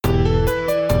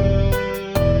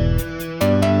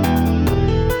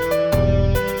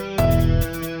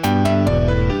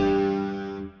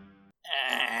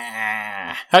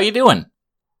How you doing?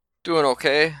 Doing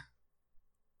okay.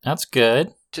 That's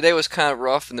good. Today was kind of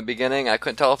rough in the beginning. I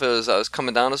couldn't tell if I was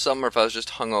coming down to something or if I was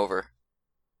just hungover.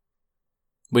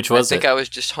 Which I was think it? I was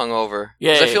just hungover.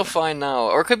 Yeah, 'Cause I yeah, feel yeah. fine now.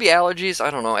 Or it could be allergies. I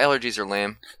don't know. Allergies are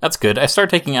lame. That's good. I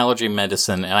started taking allergy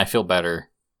medicine and I feel better.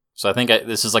 So I think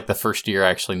this is like the first year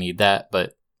I actually need that,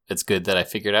 but it's good that I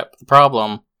figured out the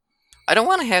problem. I don't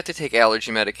want to have to take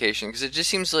allergy medication because it just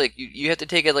seems like you have to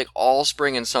take it like all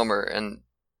spring and summer, and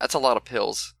that's a lot of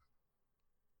pills.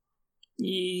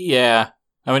 Yeah.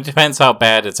 I mean, it depends how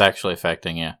bad it's actually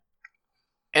affecting you.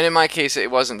 And in my case,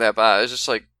 it wasn't that bad. I was just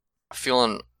like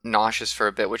feeling nauseous for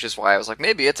a bit, which is why I was like,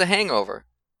 maybe it's a hangover.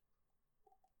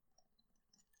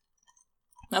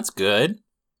 That's good.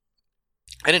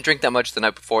 I didn't drink that much the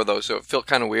night before though, so it felt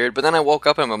kind of weird. But then I woke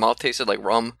up and my mouth tasted like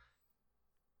rum.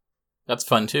 That's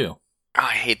fun too. Oh,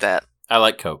 I hate that. I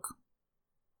like Coke.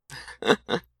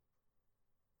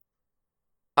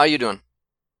 How you doing?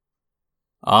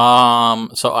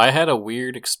 So I had a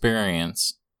weird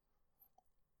experience.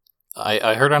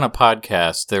 I heard on a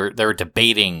podcast they were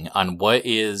debating on what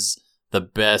is the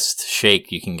best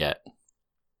shake you can get.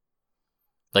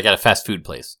 Like at a fast food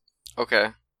place. Okay.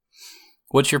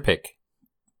 What's your pick?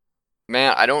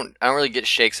 Man, I don't really get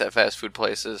shakes at fast food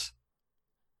places.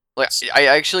 Like I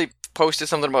actually posted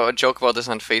something about a joke about this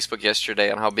on Facebook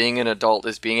yesterday on how being an adult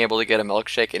is being able to get a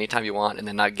milkshake anytime you want and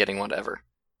then not getting one ever.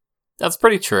 That's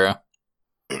pretty true.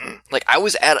 Like I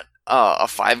was at a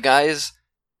Five Guys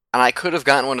and I could have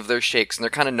gotten one of their shakes, and they're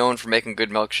kind of known for making good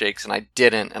milkshakes, and I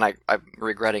didn't, and I'm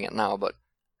regretting it now, but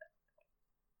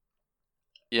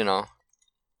you know.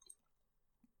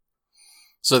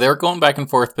 So they were going back and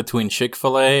forth between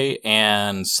Chick-fil-A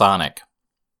and Sonic.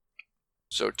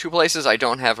 So two places I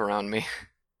don't have around me.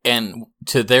 And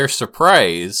to their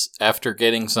surprise, after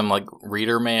getting some like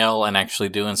reader mail and actually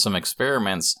doing some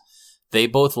experiments, they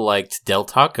both liked Del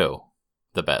Taco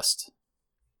the best.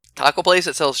 Taco place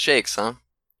that sells shakes, huh?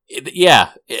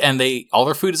 Yeah, and all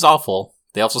their food is awful.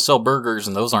 They also sell burgers,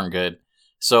 and those aren't good.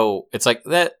 So it's like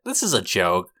this is a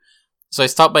joke. So I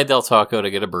stopped by Del Taco to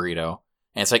get a burrito,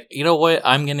 and it's like, you know what?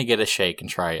 I'm gonna get a shake and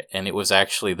try it, and it was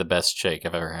actually the best shake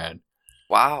I've ever had.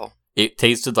 Wow. It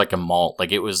tasted like a malt,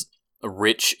 like it was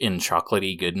rich in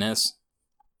chocolatey goodness.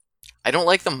 I don't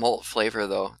like the malt flavor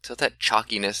though. It's got that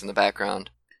chalkiness in the background.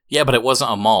 Yeah, but it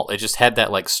wasn't a malt. It just had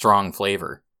that like strong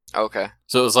flavor. Okay.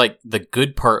 So it was like the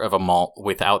good part of a malt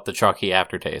without the chalky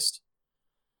aftertaste.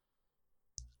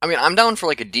 I mean, I'm down for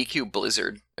like a DQ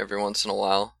Blizzard every once in a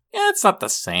while. Yeah, it's not the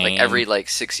same. Like every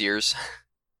 6 years.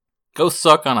 Go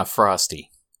suck on a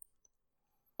Frosty.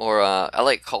 Or I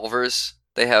like Culver's.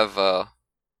 They have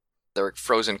their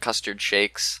frozen custard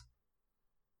shakes.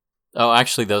 Oh,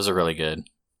 actually, those are really good.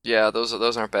 Yeah,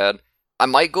 those aren't bad. I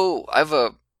might go. I have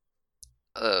a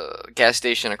gas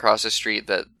station across the street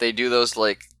that they do those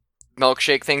like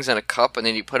milkshake things in a cup, and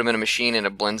then you put them in a machine and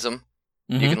it blends them.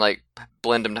 Mm-hmm. You can like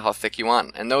blend them to how thick you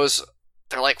want, and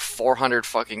they're like 400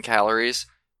 fucking calories.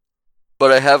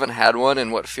 But I haven't had one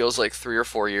in what feels like 3 or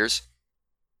 4 years,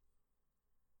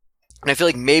 and I feel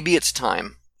like maybe it's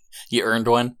time. You earned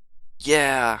one?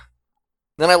 Yeah.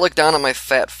 Then I look down at my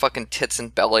fat fucking tits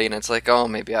and belly, and it's like, oh,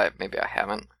 maybe I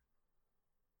haven't.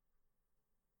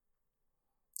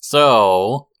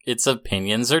 So, it's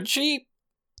Opinions Are Cheap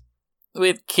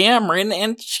with Cameron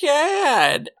and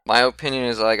Chad. My opinion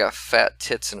is I got fat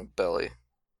tits and a belly.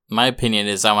 My opinion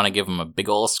is I want to give them a big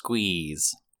ol'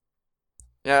 squeeze.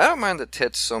 Yeah, I don't mind the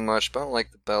tits so much, but I don't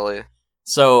like the belly.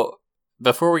 So,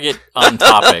 before we get on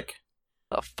topic,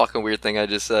 A fucking weird thing I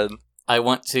just said. I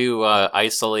want to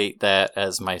isolate that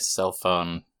as my cell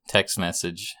phone text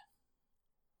message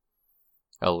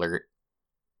alert.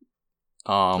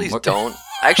 Please don't.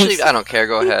 Actually, I don't care.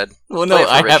 Go ahead. Well, Play no,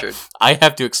 it for Richard. I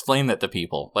have to explain that to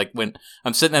people. Like when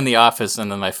I'm sitting in the office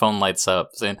and then my phone lights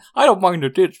up saying, "I don't mind the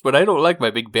tits, but I don't like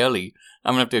my big belly."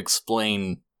 I'm gonna have to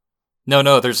explain.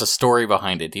 No, there's a story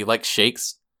behind it. Do you like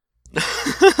shakes?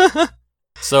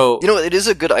 So You know, it is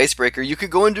a good icebreaker. You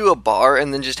could go into a bar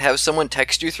and then just have someone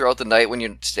text you throughout the night when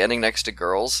you're standing next to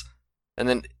girls, and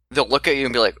then they'll look at you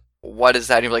and be like, "What is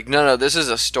that?" And you're like, "No, this is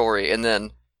a story," and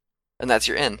that's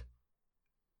your in.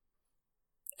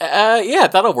 yeah,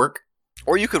 that'll work.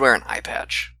 Or you could wear an eye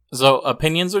patch. So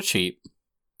opinions are cheap,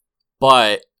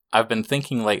 but I've been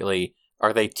thinking lately,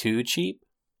 are they too cheap?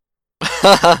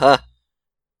 Yeah.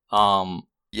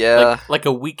 Like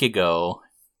a week ago,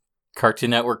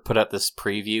 Cartoon Network put out this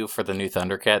preview for the new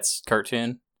Thundercats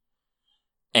cartoon,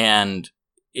 and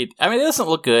it doesn't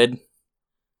look good,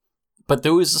 but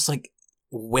there was this like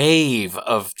wave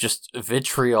of just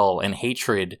vitriol and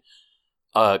hatred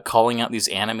calling out these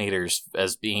animators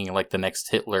as being like the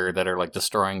next Hitler that are like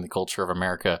destroying the culture of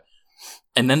America.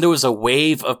 And then there was a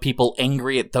wave of people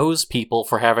angry at those people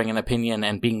for having an opinion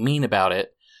and being mean about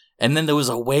it. And then there was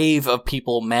a wave of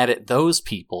people mad at those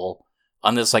people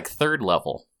on this like third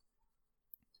level.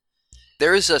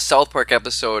 There is a South Park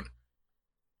episode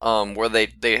where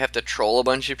they have to troll a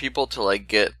bunch of people to like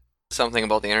get something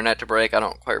about the internet to break. I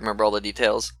don't quite remember all the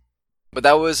details. But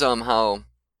that was how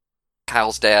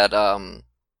Kyle's dad, the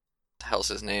hell's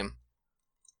his name?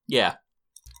 Yeah.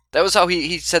 That was how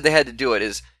he said they had to do it,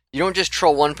 is you don't just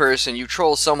troll one person, you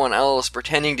troll someone else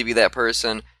pretending to be that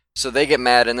person, so they get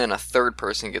mad, and then a third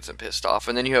person gets them pissed off,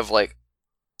 and then you have like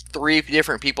 3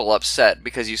 different people upset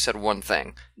because you said one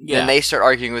thing. Yeah. Then they start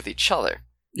arguing with each other.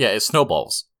 Yeah, it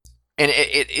snowballs. And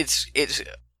it's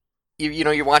you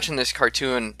know, you're watching this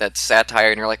cartoon that's satire,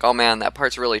 and you're like, oh man, that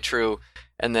part's really true,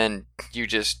 and then you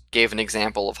just gave an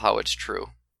example of how it's true.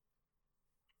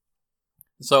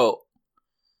 So,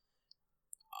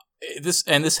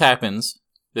 this happens.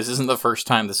 This isn't the first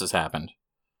time this has happened.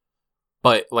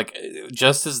 But, like,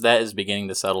 just as that is beginning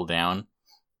to settle down,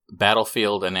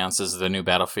 Battlefield announces the new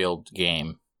Battlefield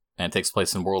game, and it takes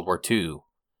place in World War II.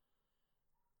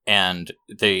 And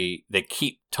they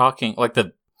keep talking, like,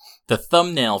 the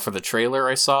thumbnail for the trailer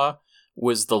I saw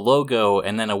was the logo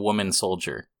and then a woman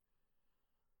soldier.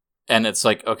 And it's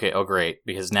like, okay, oh great,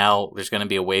 because now there's going to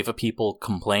be a wave of people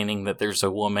complaining that there's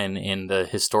a woman in the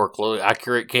historically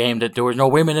accurate game, that there were no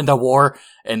women in the war,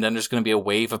 and then there's going to be a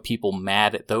wave of people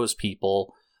mad at those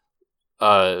people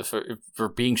for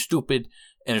being stupid,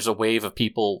 and there's a wave of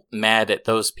people mad at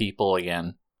those people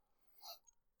again.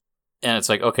 And it's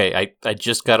like, okay, I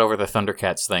just got over the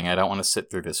Thundercats thing, I don't want to sit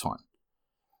through this one.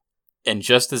 And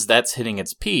just as that's hitting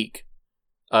its peak,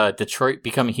 Detroit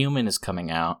Become Human is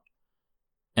coming out.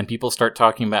 And people start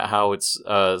talking about how it's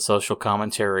social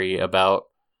commentary about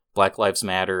Black Lives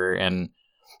Matter, and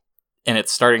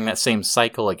it's starting that same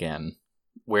cycle again,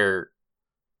 where,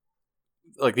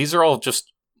 like, these are all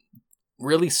just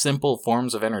really simple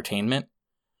forms of entertainment,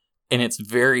 and it's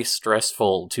very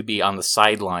stressful to be on the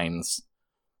sidelines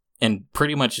and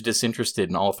pretty much disinterested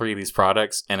in all 3 of these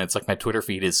products, and it's like my Twitter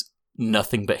feed is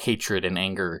nothing but hatred and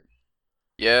anger.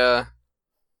 Yeah.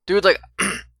 Dude, like...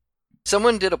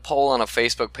 Someone did a poll on a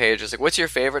Facebook page. It's like, what's your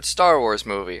favorite Star Wars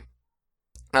movie?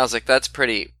 And I was like, that's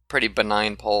pretty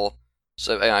benign poll.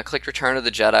 So I clicked Return of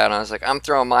the Jedi, and I was like, I'm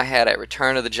throwing my hat at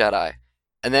Return of the Jedi.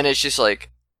 And then it's just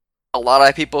like, a lot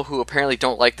of people who apparently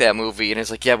don't like that movie, and it's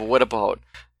like, yeah, but what about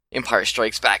Empire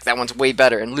Strikes Back? That one's way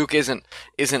better, and Luke isn't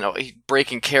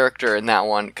breaking character in that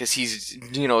one, because he's,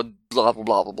 you know, blah, blah,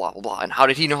 blah, blah, blah, blah, blah. And how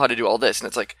did he know how to do all this? And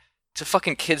it's like, it's a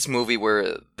fucking kid's movie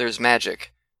where there's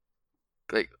magic.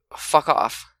 Like, fuck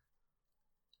off.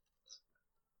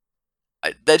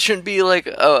 That shouldn't be like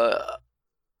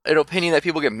an opinion that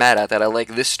people get mad at, that I like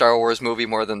this Star Wars movie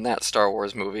more than that Star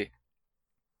Wars movie.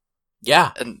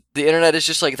 Yeah. And the internet is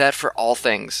just like that for all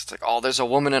things. It's like, oh, there's a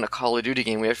woman in a Call of Duty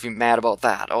game, we have to be mad about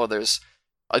that. Oh, there's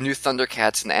a new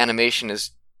Thundercats and the animation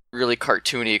is really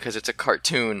cartoony because it's a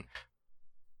cartoon.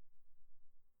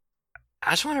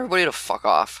 I just want everybody to fuck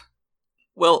off.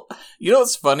 Well, you know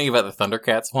what's funny about the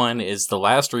Thundercats one is the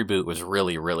last reboot was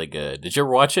really, really good. Did you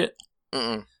ever watch it?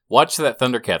 Mm-mm. Watch that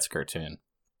Thundercats cartoon.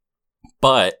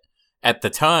 But at the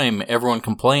time, everyone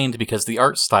complained because the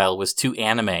art style was too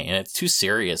anime and it's too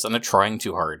serious and they're trying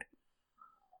too hard.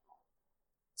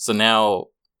 So now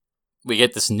we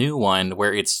get this new one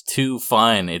where it's too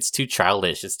fun, it's too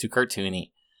childish, it's too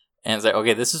cartoony. And it's like,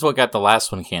 okay, this is what got the last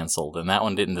one canceled, and that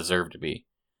one didn't deserve to be.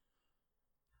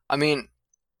 I mean...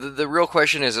 The real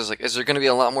question is there going to be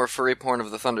a lot more furry porn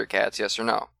of the Thundercats, yes or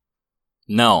no?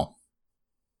 No.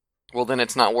 Well, then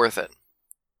it's not worth it.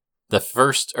 The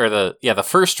first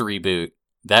reboot,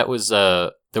 that was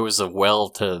there was a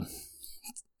well to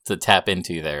tap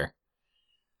into there.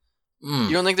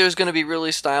 You don't think there's going to be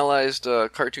really stylized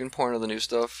cartoon porn of the new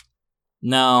stuff?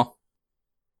 No.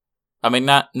 I mean,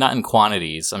 not in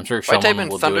quantities. I'm sure someone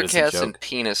will do it as a joke. If I type in Thundercats and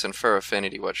penis and fur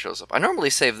affinity, what shows up? I normally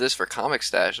save this for Comic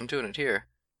Stash. I'm doing it here.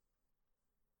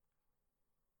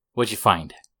 What'd you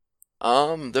find?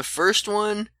 The first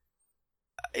one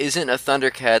isn't a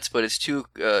Thundercats, but it's two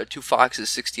foxes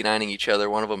 69ing each other.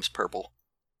 One of them's purple,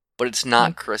 but it's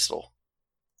not crystal.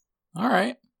 All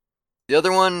right. The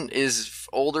other one is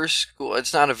older school.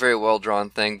 It's not a very well drawn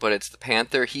thing, but it's the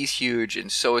Panther. He's huge,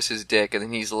 and so is his dick, and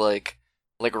then he's like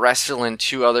wrestling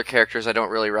 2 other characters I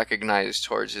don't really recognize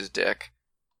towards his dick.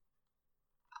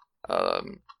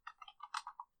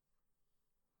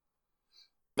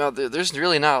 No, there's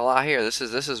really not a lot here. This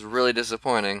is really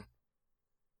disappointing.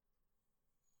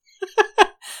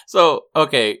 So,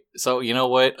 okay, so you know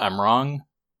what? I'm wrong.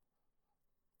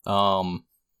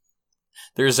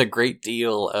 There's a great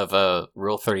deal of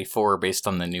Rule 34 based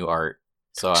on the new art.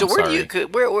 So So I'm where sorry. do you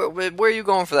where are you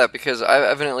going for that? Because I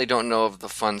evidently don't know of the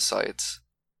fun sites.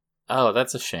 Oh,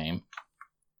 that's a shame.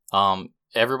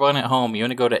 Everyone at home, you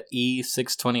want to go to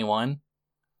E621?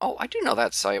 Oh, I do know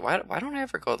that site. Why don't I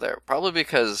ever go there? Probably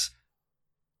because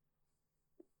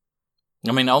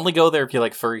I mean, only go there if you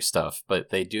like furry stuff, but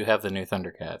they do have the new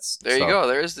Thundercats. there you go.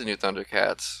 There is the new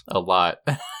Thundercats. A lot.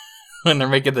 When they're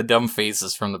making the dumb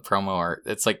faces from the promo art.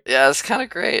 It's like Yeah, it's kind of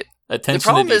great. attention The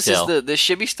problem to is detail. the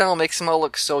chibi style makes them all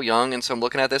look so young, and so I'm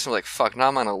looking at this and I'm like, fuck, now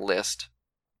I'm on a list.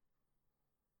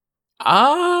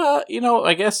 I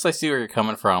guess I see where you're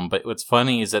coming from, but what's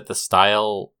funny is that the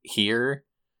style here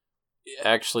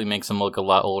actually makes them look a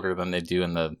lot older than they do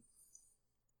in the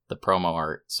promo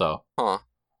art, so Huh.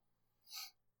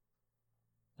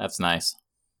 that's nice.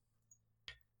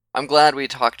 I'm glad we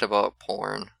talked about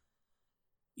porn.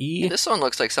 E This one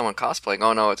looks like someone cosplaying.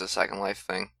 Oh no, it's a Second Life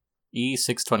thing.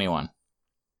 E621.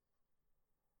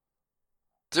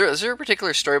 Is there a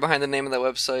particular story behind the name of that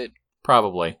website?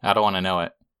 Probably. I don't want to know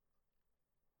it.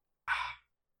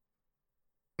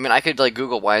 I mean, I could like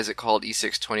Google why is it called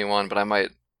E621, but I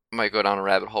might go down a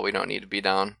rabbit hole we don't need to be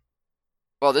down.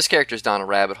 Well, this character's down a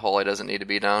rabbit hole he doesn't need to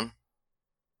be down.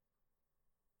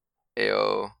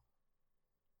 Ayo.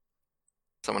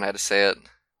 Someone had to say it.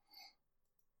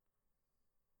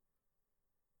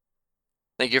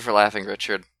 Thank you for laughing,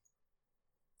 Richard.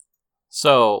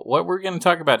 So, what we're going to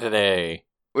talk about today?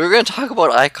 We were going to talk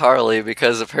about iCarly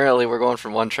because apparently we're going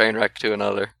from one train wreck to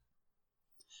another.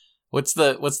 What's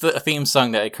the theme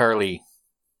song to iCarly?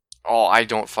 Oh, I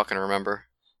don't fucking remember.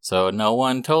 So, no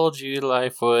one told you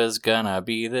life was gonna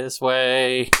be this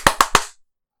way.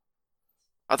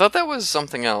 I thought that was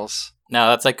something else. No,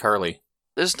 that's iCarly.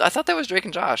 I thought that was Drake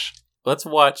and Josh. Let's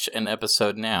watch an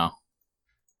episode now.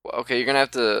 Okay, you're going to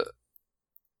have to...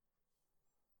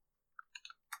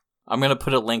 I'm going to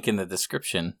put a link in the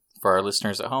description for our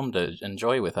listeners at home to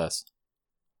enjoy with us.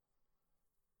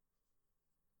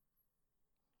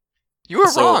 You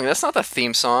were wrong. That's not the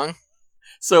theme song.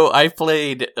 So I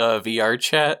played VR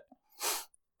chat,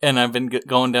 and I've been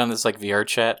going down this like VR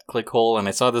chat click hole, and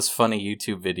I saw this funny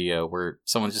YouTube video where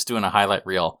someone's just doing a highlight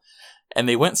reel, and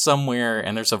they went somewhere,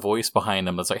 and there's a voice behind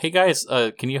them. It's like, "Hey guys,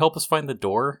 can you help us find the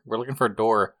door? We're looking for a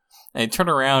door." And I turned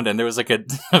around, and there was like a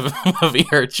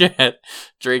VR chat,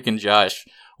 Drake and Josh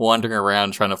wandering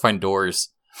around trying to find doors,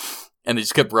 and they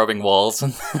just kept rubbing walls.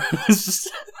 And it's just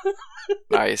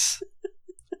Nice.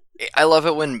 I love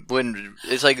it when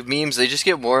it's like memes. They just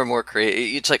get more and more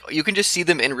creative. It's like you can just see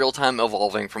them in real time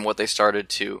evolving from what they started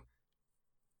to,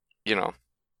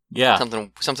 yeah,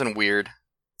 something weird.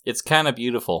 it's kind of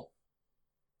beautiful.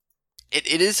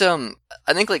 It is.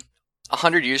 I think like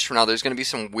 100 years from now, there's going to be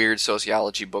some weird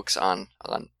sociology books on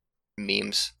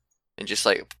memes, and just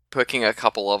like picking a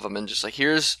couple of them and just like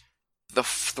here's the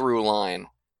through line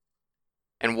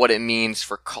and what it means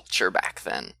for culture back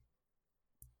then.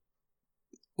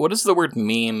 What does the word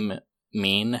meme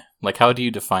mean? Like, how do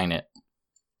you define it?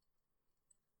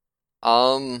 It's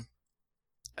one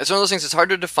of those things. It's hard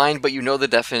to define, but you know the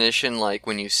definition like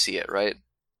when you see it, right?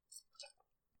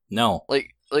 No.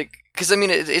 Like, because I mean,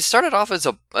 it started off as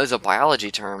a biology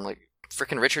term. Like,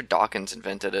 freaking Richard Dawkins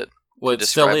invented it. Well, it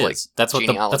still is. Like, that's what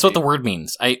genealogy. the word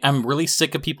means. I'm really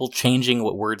sick of people changing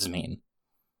what words mean.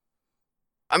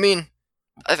 I mean,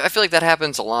 I feel like that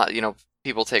happens a lot.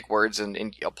 People take words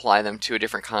and apply them to a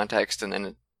different context, and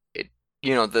then it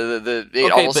all of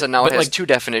a sudden now it has two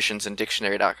definitions in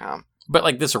dictionary.com. But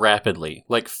like this rapidly.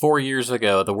 Like 4 years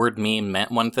ago, the word meme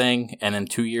meant one thing, and then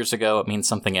 2 years ago it means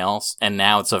something else, and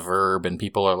now it's a verb, and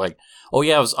people are like, "Oh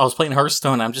yeah, I was playing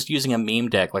Hearthstone. I'm just using a meme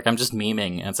deck. Like I'm just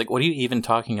memeing." And it's like, what are you even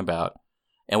talking about?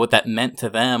 And what that meant to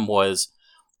them was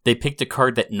they picked a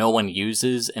card that no one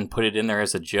uses and put it in there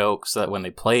as a joke, so that when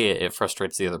they play it, it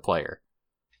frustrates the other player.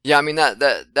 Yeah, I mean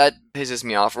that pisses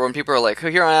me off. Or when people are like,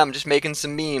 "Oh, here I am, just making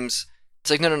some memes."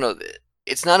 It's like, no.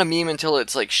 It's not a meme until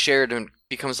it's like shared and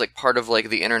becomes like part of like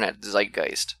the internet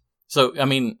zeitgeist. So, I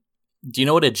mean, do you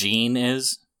know what a gene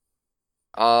is?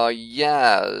 Yeah.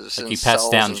 Like you pass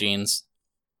down genes.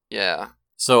 Yeah.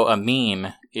 So a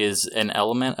meme is an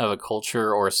element of a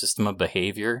culture or a system of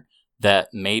behavior that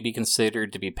may be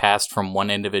considered to be passed from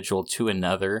one individual to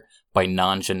another by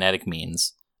non-genetic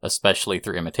means, especially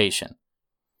through imitation.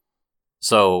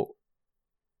 So,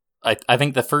 I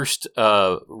think the first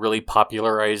really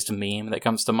popularized meme that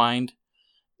comes to mind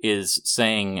is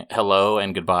saying hello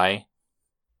and goodbye.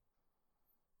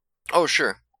 Oh,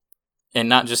 sure. And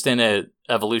not just in a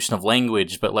evolution of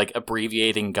language, but like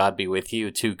abbreviating "God be with you"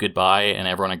 to "goodbye," and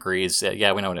everyone agrees.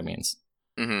 Yeah, we know what it means.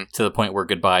 Mm-hmm. To the point where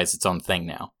goodbye is its own thing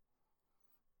now.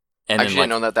 And I actually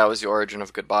didn't know that was the origin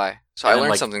of goodbye. So I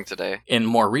learned something today. In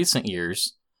more recent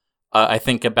years, I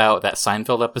think about that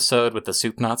Seinfeld episode with the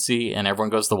soup Nazi, and everyone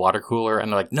goes to the water cooler,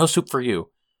 and they're like, "No soup for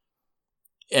you."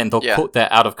 And they'll quote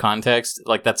that out of context,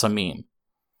 like that's a meme.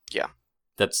 Yeah.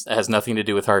 That has nothing to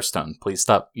do with Hearthstone. Please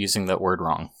stop using that word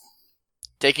wrong.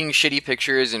 Taking shitty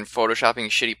pictures and photoshopping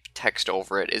shitty text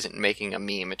over it isn't making a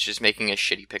meme. It's just making a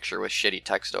shitty picture with shitty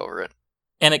text over it.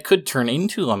 And it could turn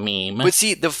into a meme. But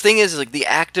see, the thing is, like, the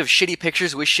act of shitty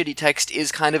pictures with shitty text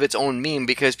is kind of its own meme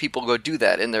because people go do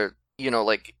that, and they're,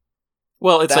 like...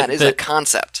 Well, it's that is a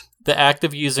concept. The act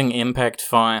of using impact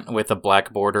font with a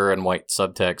black border and white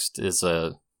subtext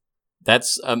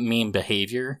that's a meme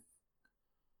behavior.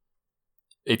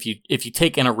 If you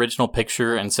take an original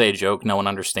picture and say a joke no one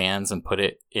understands and put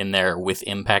it in there with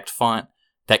impact font,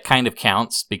 that kind of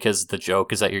counts because the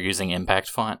joke is that you're using impact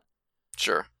font.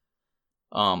 Sure.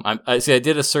 I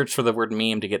did a search for the word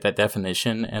meme to get that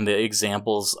definition, and the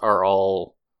examples are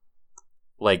all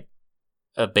like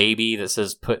a baby that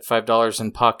says put $5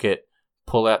 in pocket,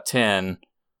 pull out 10,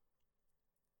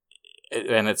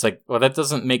 and it's like, well, that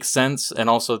doesn't make sense, and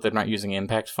also they're not using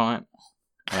impact font,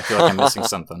 and I feel like I'm missing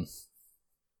something.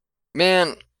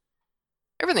 Man,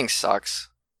 everything sucks.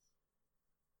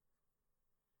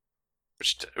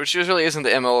 Which really isn't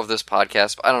the MO of this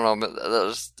podcast, but I don't know,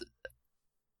 but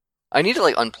I need to,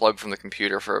 like, unplug from the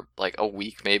computer for, like, a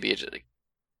week, maybe.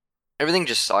 Everything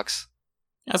just sucks.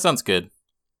 That sounds good.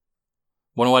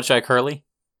 Want to watch iCarly?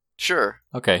 Sure.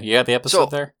 Okay, you got the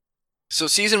episode there? So,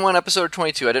 season 1, episode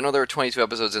 22. I didn't know there were 22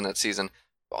 episodes in that season.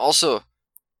 Also,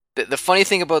 the funny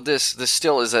thing about this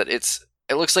still is that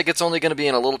it looks like it's only going to be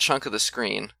in a little chunk of the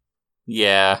screen.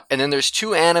 Yeah. And then there's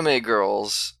 2 anime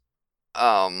girls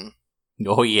oh,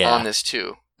 yeah. on this,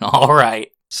 too. All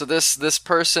right. So this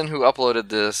person who uploaded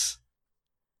this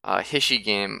Hishi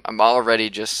game, I'm already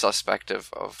just suspective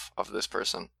of this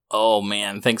person. Oh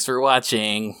man, thanks for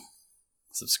watching.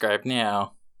 Subscribe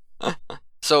now.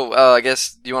 So, I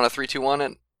guess, do you want a 3, 2, 1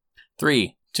 it?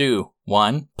 3, 2,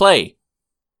 1, play!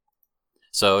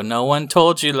 So, no one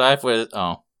told you life was...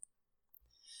 Oh.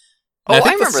 Oh, I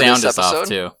think remember the sound this episode. Is off,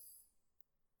 too.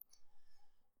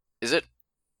 Is it?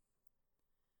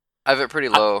 I have it pretty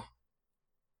low.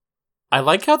 I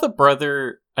like how the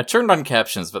brother... I turned on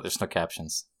captions, but there's no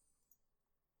captions.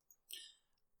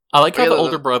 I like how the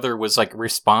older brother was, like,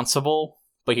 responsible,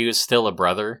 but he was still a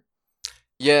brother.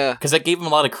 Yeah. Because that gave him a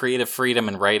lot of creative freedom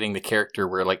in writing the character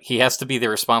where, like, he has to be the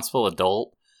responsible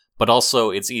adult, but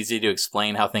also it's easy to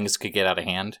explain how things could get out of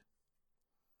hand.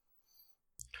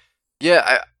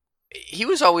 Yeah, he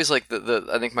was always, like, the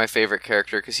I think, my favorite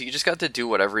character, because he just got to do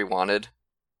whatever he wanted.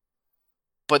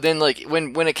 But then, like,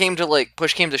 when it came to, like,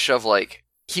 push came to shove, like,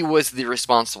 he was the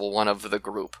responsible one of the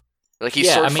group. Like,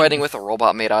 he's fighting with a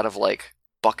robot made out of, like,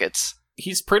 buckets.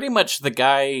 He's pretty much the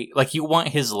guy, like, you want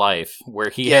his life, where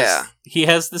he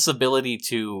has this ability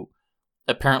to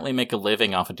apparently make a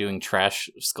living off of doing trash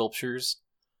sculptures.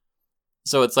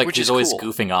 So it's like he's always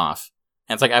goofing off.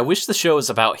 And it's like, I wish the show was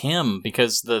about him,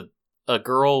 because a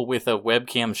girl with a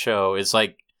webcam show is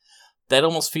like, that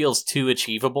almost feels too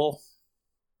achievable.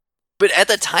 But at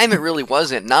the time, it really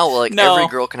wasn't. Now, like, every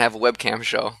girl can have a webcam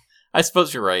show. I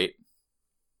suppose you're right.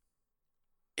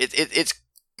 It's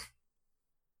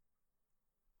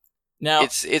now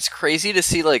it's crazy to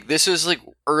see, like, this was, like,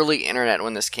 early internet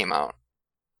when this came out.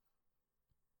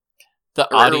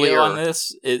 The audio on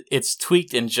this, it's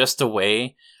tweaked in just a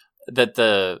way that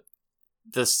the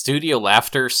studio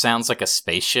laughter sounds like a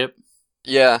spaceship.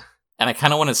 Yeah. And I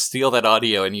kind of want to steal that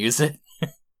audio and use it.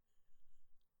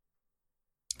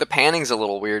 The panning's a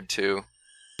little weird too.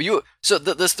 But so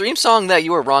this theme song that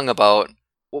you were wrong about,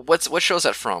 what show's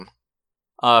that from?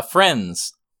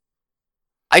 Friends.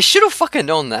 I should have fucking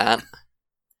known that.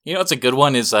 You know what's a good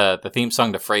one is the theme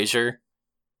song to Frasier.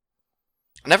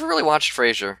 I never really watched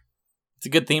Frasier. It's a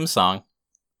good theme song.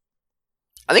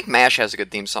 I think MASH has a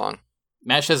good theme song.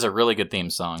 MASH has a really good theme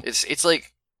song. It's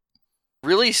like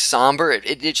really somber.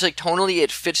 It's like tonally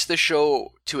it fits the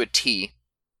show to a T.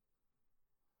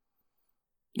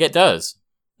 Yeah, it does.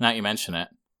 Now you mention it.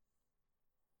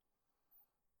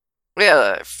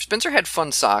 Yeah, Spencer had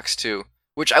fun socks too,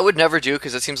 which I would never do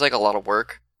because it seems like a lot of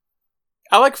work.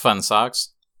 I like fun socks.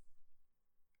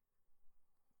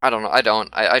 I don't know. I don't.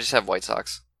 I just have white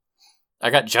socks. I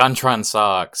got JonTron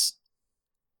socks.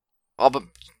 Oh, but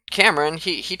Cameron,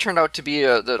 he turned out to be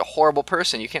a horrible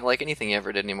person. You can't like anything he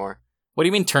ever did anymore. What do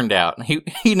you mean turned out?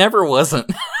 He never wasn't.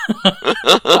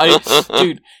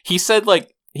 Dude, he said,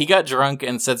 like, he got drunk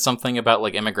and said something about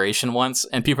like immigration once,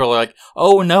 and people are like,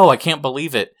 "Oh no, I can't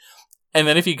believe it." And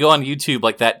then if you go on YouTube,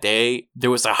 like that day, there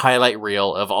was a highlight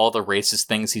reel of all the racist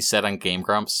things he said on Game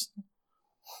Grumps.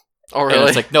 Oh, really? And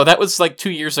it's like, no, that was like 2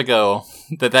 years ago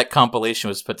that compilation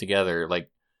was put together. Like,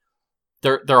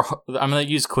 they're I'm gonna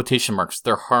use quotation marks.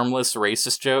 They're harmless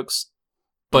racist jokes,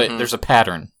 but there's a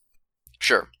pattern.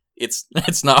 Sure.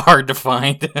 It's not hard to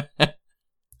find.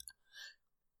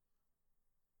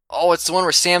 Oh, it's the one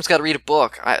where Sam's got to read a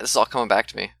book. This is all coming back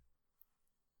to me.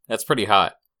 That's pretty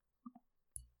hot.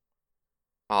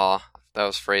 Aw, that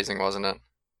was phrasing, wasn't it?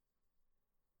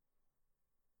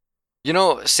 You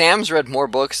know, Sam's read more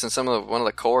books than one of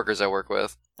the coworkers I work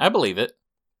with. I believe it.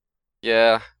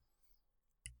 Yeah.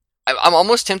 I'm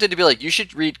almost tempted to be like, you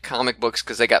should read comic books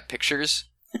because they got pictures.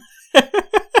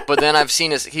 But then I've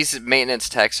seen he's maintenance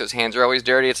tech, so his hands are always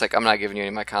dirty. It's like, I'm not giving you any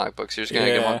of my comic books. You're just going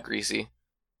to give them all greasy.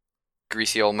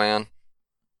 Greasy old man.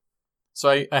 So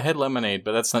I had lemonade,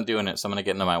 but that's not doing it, so I'm going to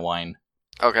get into my wine.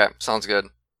 Okay, sounds good.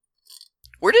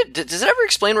 Does it ever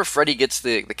explain where Freddy gets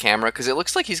the camera? Because it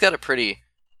looks like he's got a pretty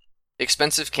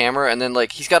expensive camera, and then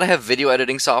like he's got to have video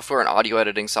editing software and audio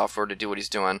editing software to do what he's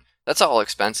doing. That's all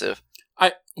expensive.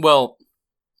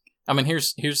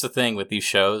 Here's the thing with these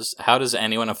shows. How does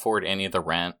anyone afford any of the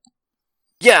rent?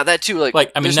 Yeah, that too.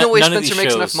 There's no way Spencer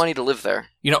makes enough money to live there.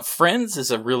 You know, Friends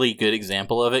is a really good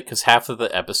example of it, because half of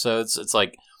the episodes, it's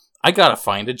like, I gotta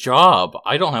find a job.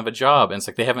 I don't have a job. And it's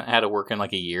like they haven't had to work in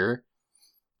like a year,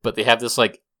 but they have this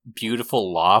like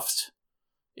beautiful loft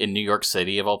in New York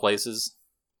City, of all places.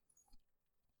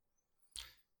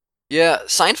 Yeah,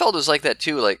 Seinfeld was like that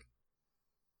too. Like,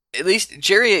 at least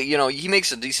Jerry, you know, he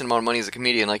makes a decent amount of money as a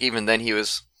comedian. Like, even then he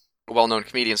was a well-known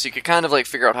comedian, so you could kind of like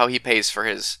figure out how he pays for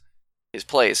his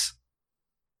place.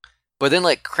 But then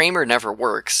like Kramer never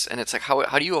works, and it's like,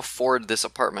 how do you afford this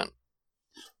apartment?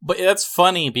 But that's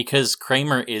funny because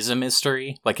Kramer is a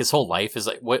mystery. Like, his whole life is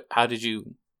like, how did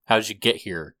you get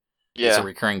here? Yeah. It's a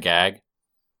recurring gag.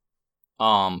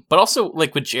 But also,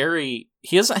 like, with Jerry,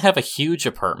 he doesn't have a huge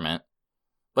apartment.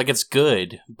 Like, it's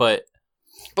good, but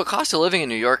cost of living in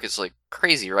New York is like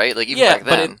crazy, right? Like, even back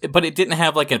then. But it didn't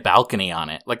have like a balcony on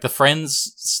it. Like, the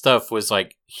Friends stuff was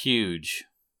like huge.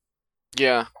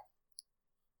 Yeah.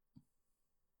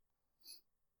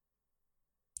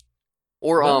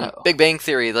 Or Big Bang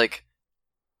Theory, like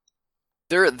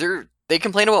they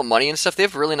complain about money and stuff. They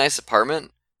have a really nice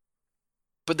apartment,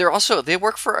 but they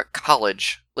work for a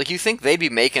college. Like, you think they'd be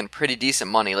making pretty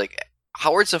decent money. Like,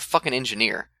 Howard's a fucking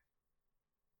engineer,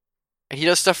 and he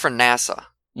does stuff for NASA.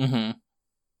 Mm-hmm.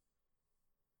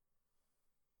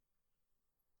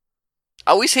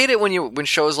 I always hate it when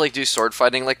shows like do sword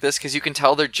fighting like this, because you can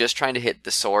tell they're just trying to hit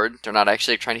the sword. They're not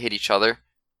actually trying to hit each other.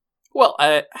 Well,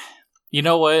 you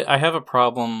know what? I have a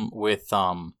problem with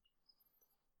the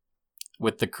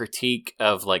critique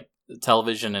of like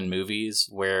television and movies,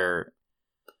 where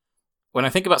when I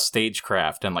think about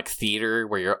stagecraft and like theater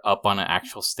where you're up on an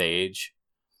actual stage,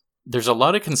 there's a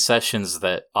lot of concessions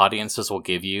that audiences will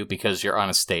give you because you're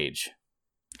on a stage.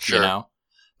 Sure. You know?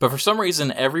 But for some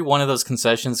reason, every one of those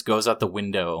concessions goes out the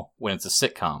window when it's a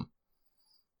sitcom.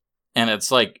 And it's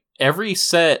like, every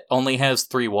set only has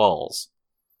 3 walls.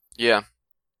 Yeah.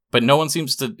 But no one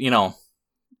seems to, you know,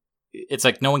 it's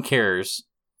like no one cares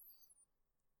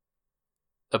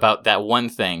about that one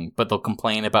thing, but they'll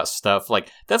complain about stuff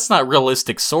like, that's not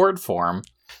realistic sword form.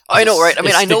 I know, right? I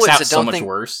mean, I know it's a so dumb much thing.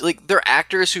 Worse. Like, they're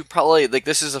actors who probably, like,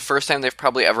 this is the first time they've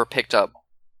probably ever picked up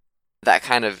that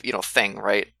kind of, you know, thing,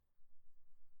 right?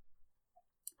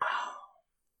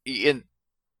 And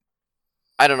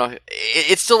I don't know.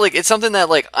 It's still like, it's something that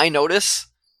like I notice,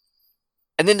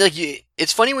 and then like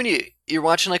it's funny when you're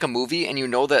watching like a movie and you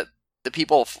know that the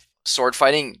people sword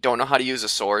fighting don't know how to use a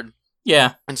sword.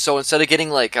 Yeah. And so instead of getting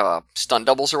like stunt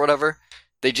doubles or whatever,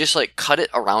 they just like cut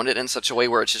it around it in such a way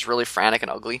where it's just really frantic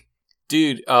and ugly.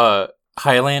 Dude,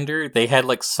 Highlander, they had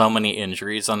like so many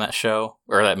injuries on that show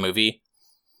or that movie.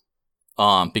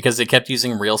 Because they kept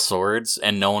using real swords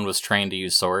and no one was trained to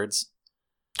use swords.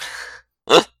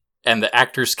 And the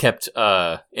actors kept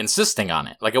insisting on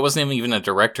it. Like, it wasn't even a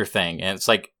director thing. And it's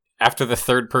like, after the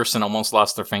third person almost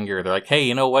lost their finger, they're like, hey,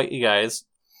 you know what, you guys?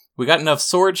 We got enough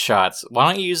sword shots.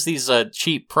 Why don't you use these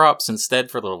cheap props instead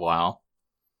for a little while?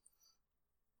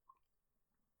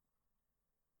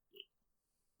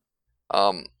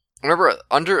 Remember,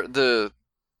 Underworld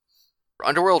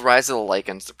Rise of the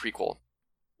Lycans, the prequel.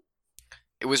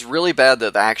 It was really bad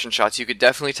that the action shots, you could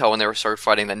definitely tell when they were sword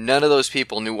fighting that none of those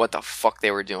people knew what the fuck they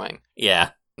were doing.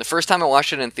 Yeah. The first time I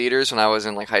watched it in theaters when I was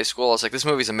in like high school, I was like, this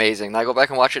movie's amazing. And I go back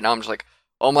and watch it now, I'm just like,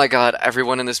 oh my god,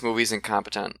 everyone in this movie's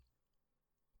incompetent.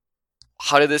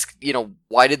 how did this,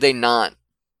 why did they not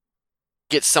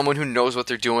get someone who knows what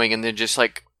they're doing and then just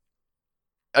like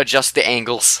adjust the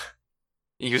angles,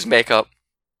 use makeup?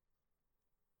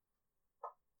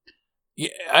 Yeah,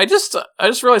 I just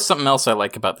realized something else I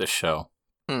like about this show.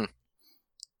 Hmm.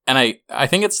 And I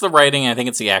think it's the writing, I think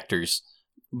it's the actors,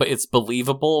 but it's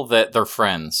believable that they're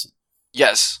friends.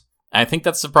 Yes. And I think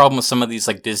that's the problem with some of these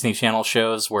like Disney Channel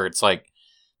shows where it's like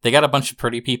they got a bunch of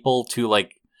pretty people to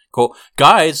like go,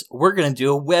 guys, we're gonna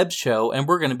do a web show and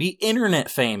we're gonna be internet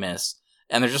famous,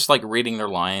 and they're just like reading their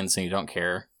lines and you don't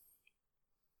care.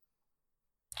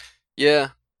 Yeah.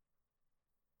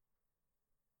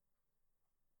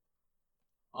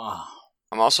 Oh.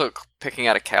 I'm also picking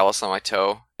out a callus on my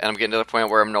toe, and I'm getting to the point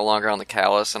where I'm no longer on the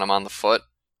callus and I'm on the foot.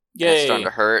 And it's starting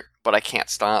to hurt, but I can't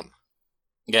stop.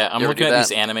 Yeah, I'm looking at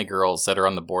these anime girls that are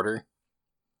on the border.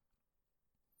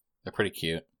 They're pretty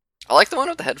cute. I like the one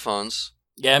with the headphones.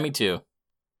 Yeah, me too.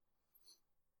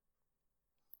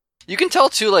 You can tell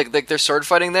too, like they're sword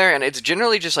fighting there, and it's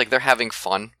generally just like they're having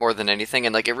fun more than anything,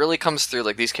 and like it really comes through.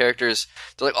 Like these characters,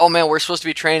 they're like, "Oh man, we're supposed to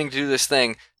be training to do this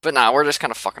thing," but nah, we're just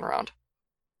kind of fucking around.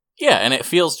 Yeah, and it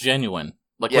feels genuine.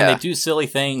 Like when Yeah. they do silly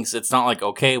things, it's not like,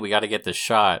 okay, we got to get this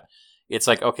shot. It's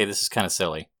like, okay, this is kind of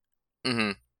silly.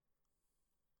 Mm-hmm.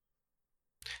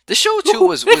 This show too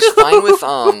was fine with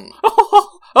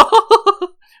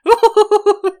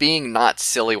being not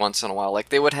silly once in a while. Like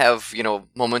they would have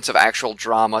moments of actual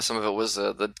drama. Some of it was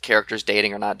the characters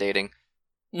dating or not dating.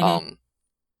 Mhm.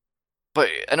 But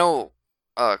I know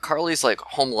Carly's like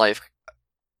home life.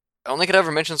 I don't think it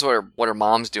ever mentions what her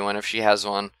mom's doing if she has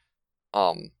one.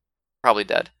 Probably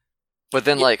dead. But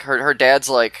then like her dad's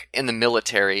like in the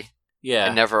military Yeah.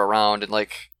 and never around, and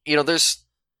like there's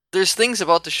things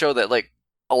about the show that like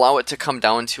allow it to come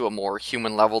down to a more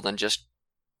human level than just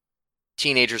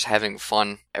teenagers having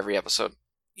fun every episode.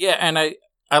 Yeah, and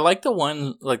I like the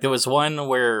one, like there was one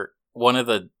where one of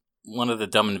the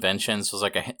dumb inventions was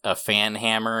like a fan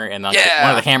hammer, and like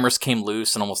one of the hammers came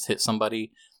loose and almost hit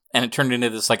somebody, and it turned into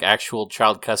this like actual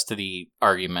child custody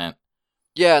argument.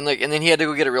 Yeah, and then he had to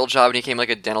go get a real job, and he became like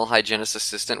a dental hygienist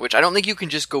assistant, which I don't think you can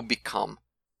just go become.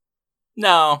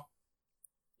 No.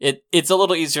 It's a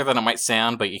little easier than it might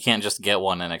sound, but you can't just get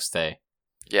one the next day.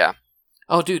 Yeah.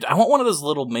 Oh, dude, I want one of those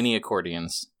little mini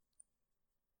accordions.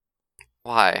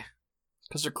 Why?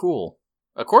 Because they're cool.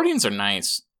 Accordions are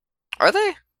nice. Are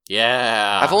they?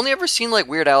 Yeah. I've only ever seen like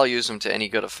Weird Al use them to any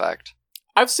good effect.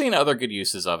 I've seen other good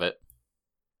uses of it.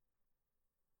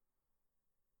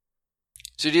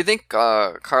 So do you think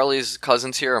Carly's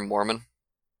cousins here are Mormon?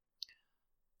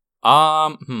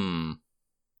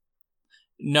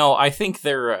 No, I think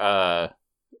they're,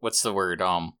 what's the word?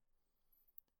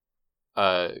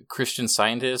 Christian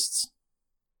Scientists?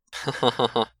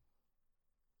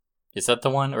 Is that the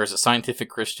one? Or is it Scientific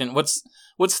Christian?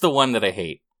 What's the one that I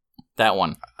hate? That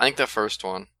one. I think the first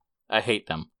one. I hate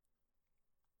them.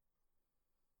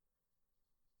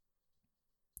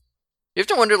 You have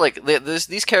to wonder, like,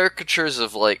 these caricatures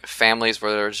of, like, families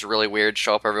where they're just really weird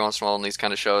show up every once in a while in these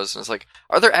kind of shows, and it's like,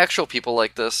 are there actual people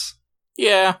like this?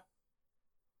 Yeah.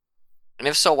 And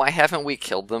if so, why haven't we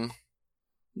killed them?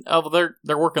 Oh,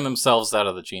 they're working themselves out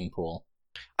of the gene pool.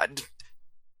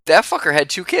 That fucker had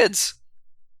 2 kids.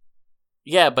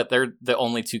 Yeah, but they're the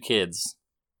only 2 kids.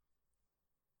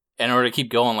 In order to keep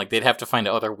going, like, they'd have to find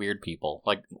other weird people.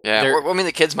 Like, yeah, I mean,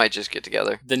 the kids might just get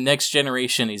together. The next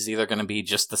generation is either going to be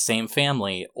just the same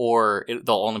family, or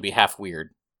they'll only be half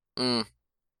weird.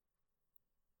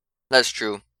 That's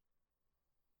true.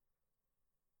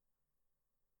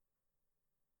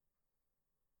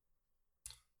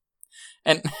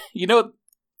 And,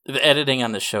 the editing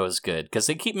on the show is good, because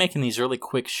they keep making these really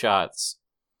quick shots.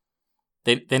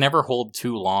 They never hold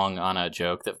too long on a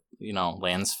joke that,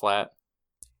 lands flat.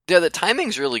 Yeah, the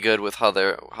timing's really good with how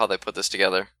they put this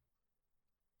together.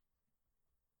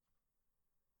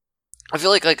 I feel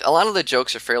like a lot of the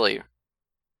jokes are fairly...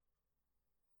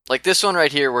 Like this one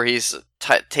right here where he's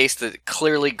tasted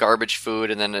clearly garbage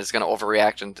food and then is going to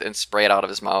overreact and spray it out of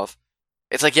his mouth.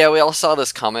 It's like, yeah, we all saw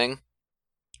this coming.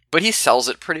 But he sells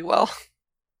it pretty well.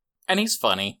 And he's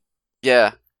funny.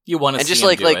 Yeah. You want to see just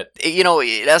him do it.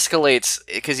 It escalates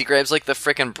because he grabs like the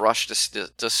frickin' brush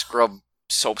to scrub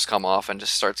soaps come off and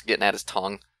just starts getting at his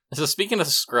tongue. So speaking of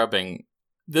scrubbing,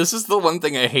 this is the one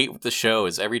thing I hate with the show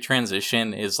is every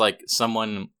transition is like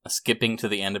someone skipping to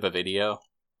the end of a video.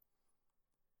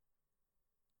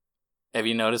 Have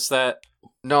you noticed that?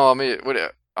 No, I mean,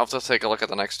 I'll have to take a look at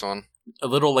the next one. A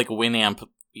little like Winamp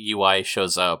UI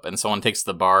shows up and someone takes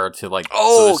the bar to like,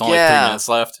 oh, so there's only yeah. 3 minutes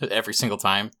left every single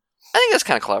time. I think that's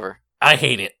kind of clever. I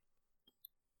hate it.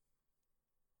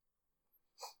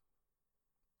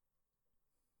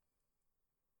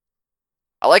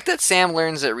 I like that Sam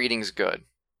learns that reading's good.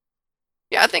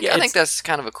 Yeah, Yeah, I think that's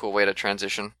kind of a cool way to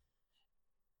transition.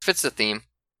 Fits the theme.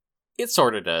 it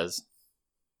sort of does.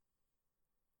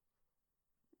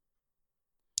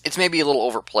 It's maybe a little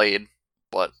overplayed,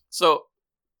 but So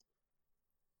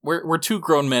we're two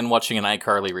grown men watching an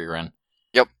iCarly rerun.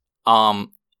 Yep.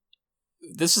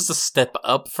 This is a step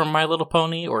up from My Little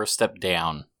Pony or a step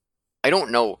down? I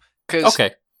don't know, because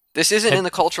Okay. this isn't in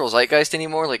the cultural zeitgeist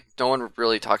anymore. Like, no one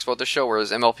really talks about the show,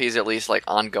 whereas MLP is at least, like,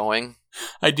 ongoing.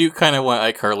 I do kind of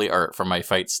want iCarly art for my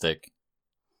fight stick.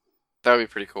 That would be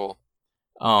pretty cool.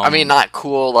 I I mean, not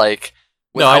cool, like,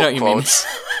 no, I know what quotes.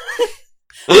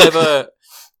 you mean.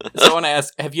 So I want to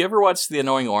ask, have you ever watched The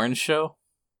Annoying Orange Show?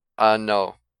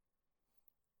 No.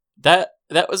 That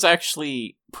was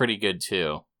actually pretty good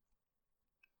too.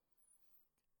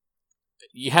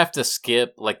 You have to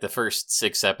skip like the first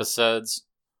 6 episodes,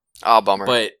 Oh, bummer.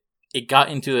 but it got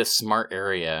into a smart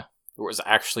area where it was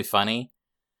actually funny.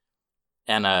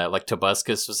 And like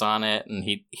Tobuscus was on it, and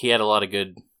he had a lot of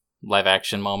good live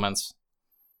action moments.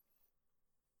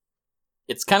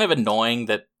 It's kind of annoying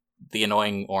that The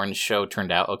Annoying Orange Show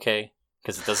turned out okay,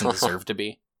 because it doesn't deserve to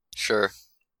be. Sure.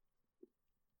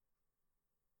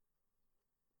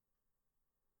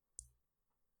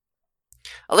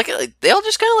 I like it. Like, they all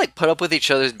just kind of like put up with each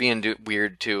other's being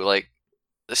weird too. Like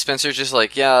Spencer's just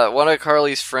like, yeah, one of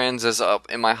Carly's friends is up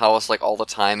in my house like all the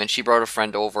time, and she brought a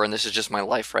friend over, and this is just my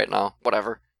life right now.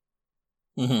 Whatever.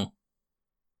 Mm-hmm.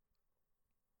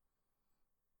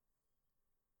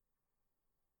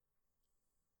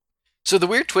 So the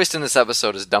weird twist in this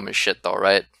episode is dumb as shit, though,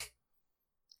 right?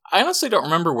 I honestly don't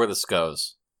remember where this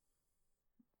goes.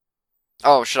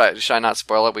 Oh, should I not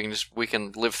spoil it? We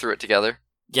can live through it together.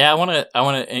 Yeah, I want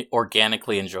to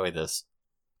organically enjoy this.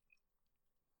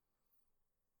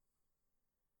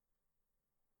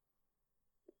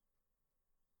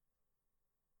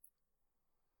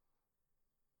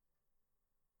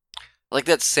 Like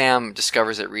that Sam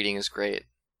discovers that reading is great.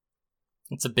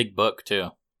 It's a big book too.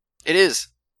 It is.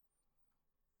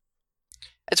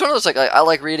 It's one of those like I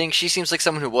like reading. She seems like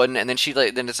someone who wouldn't, and then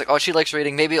then it's like, oh, she likes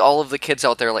reading. Maybe all of the kids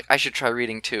out there are like, I should try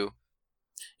reading too.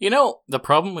 You know, the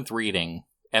problem with reading,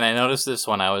 and I noticed this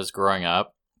when I was growing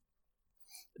up,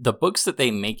 the books that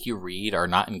they make you read are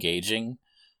not engaging.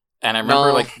 And I remember,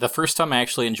 No. like, the first time I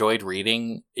actually enjoyed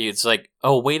reading, it's like,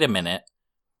 oh, wait a minute.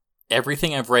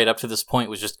 Everything I've read up to this point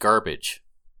was just garbage.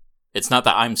 It's not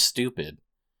that I'm stupid.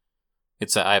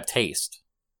 It's that I have taste.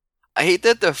 I hate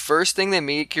that the first thing they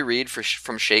make you read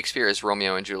from Shakespeare is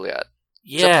Romeo and Juliet.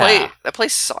 Yeah. That play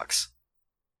sucks.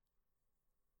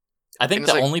 I think And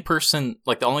the it's like- only person,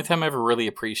 like, the only time I ever really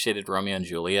appreciated Romeo and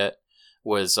Juliet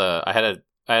was, I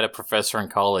had a professor in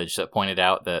college that pointed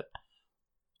out that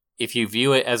if you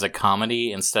view it as a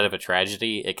comedy instead of a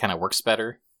tragedy, it kind of works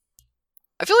better.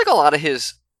 I feel like a lot of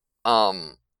his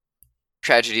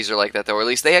tragedies are like that, though, or at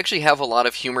least they actually have a lot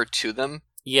of humor to them.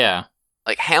 Yeah.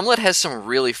 Like, Hamlet has some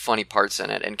really funny parts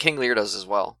in it, and King Lear does as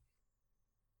well.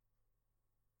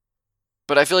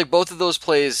 But I feel like both of those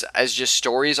plays, as just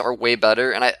stories, are way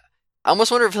better, and I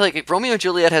almost wonder if Romeo and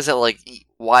Juliet has that, like,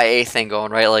 YA thing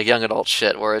going, right? Like, young adult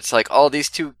shit, where it's like, oh, these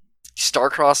two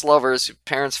star-crossed lovers whose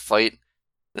parents fight.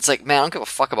 It's like, man, I don't give a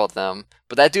fuck about them.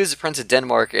 But that dude's the Prince of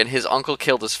Denmark, and his uncle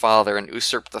killed his father and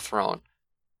usurped the throne.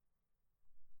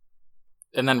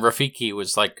 And then Rafiki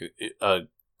was like,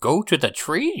 go to the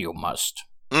tree, you must.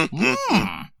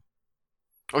 Mm.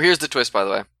 Oh, here's the twist, by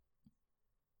the way.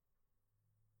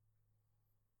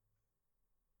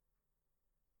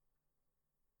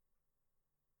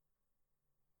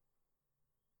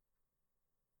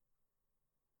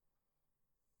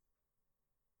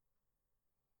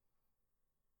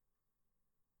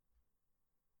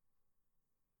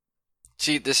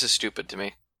 See, this is stupid to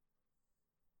me.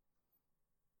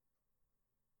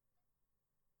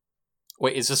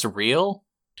 Wait, is this real?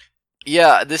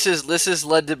 Yeah, this is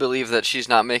led to believe that she's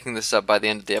not making this up by the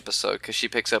end of the episode because she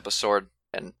picks up a sword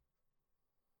and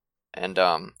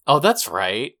Oh, that's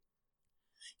right.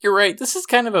 You're right. This is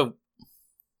kind of a.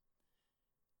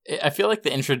 I feel like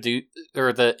introducing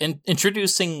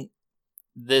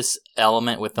this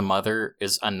element with the mother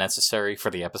is unnecessary for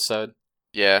the episode.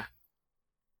 yeah.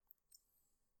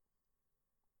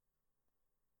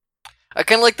 I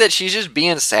kind of like that she's just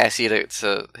being sassy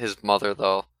to his mother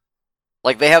though.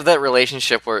 Like they have that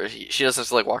relationship where she doesn't have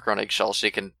to like walk around eggshells.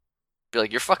 She can be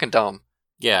like, "You're fucking dumb."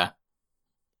 Yeah.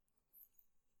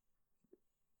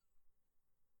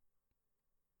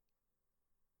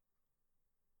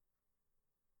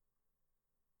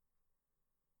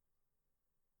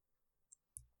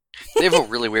 They have a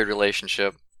really weird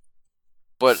relationship,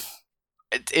 but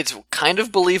it's kind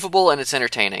of believable and it's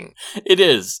entertaining. It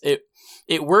is.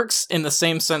 It works in the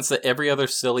same sense that every other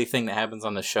silly thing that happens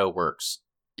on the show works.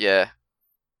 Yeah.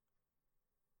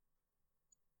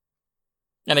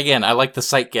 And again, I like the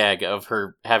sight gag of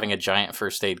her having a giant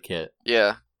first aid kit.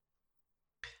 Yeah.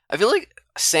 I feel like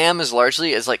Sam is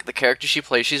largely, as like the character she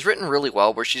plays, she's written really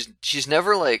well, where she's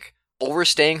never like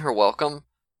overstaying her welcome,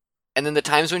 and then the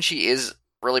times when she is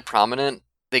really prominent,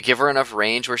 they give her enough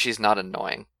range where she's not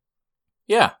annoying.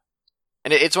 Yeah.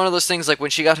 And it's one of those things like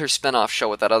when she got her spin-off show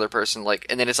with that other person, like,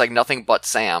 and then it's like nothing but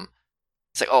Sam.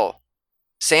 It's like, oh,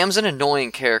 Sam's an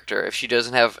annoying character if she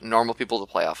doesn't have normal people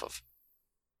to play off of.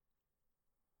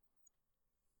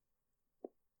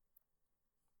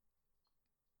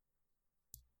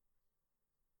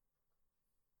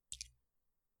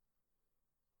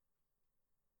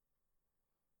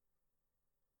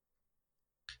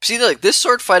 See, like, this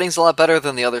sword fighting's a lot better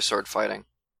than the other sword fighting.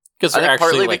 Because I they're think actually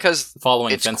partly like, because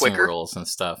following it's fencing quicker. rules and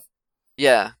stuff.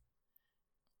 Yeah.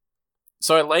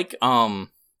 So I like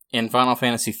in Final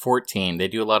Fantasy XIV, they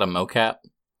do a lot of mocap.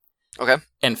 Okay.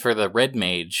 And for the Red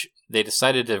Mage, they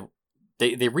decided to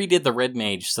they redid the Red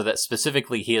Mage so that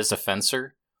specifically he is a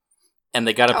fencer, and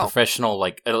they got a professional,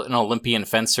 like an Olympian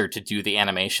fencer, to do the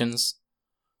animations,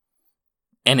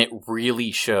 and it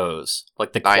really shows.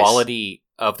 Like the quality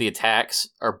of the attacks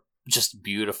are just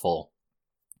beautiful.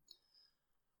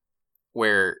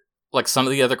 Where like some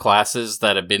of the other classes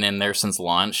that have been in there since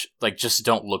launch, like just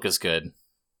don't look as good.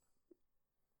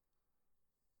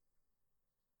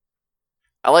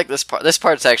 I like this part. This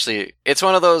part's actually, it's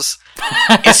one of those,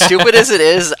 as stupid as it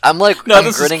is, I'm like,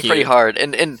 I'm grinning pretty hard.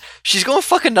 And she's going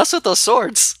fucking nuts with those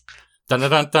swords. Like,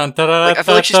 I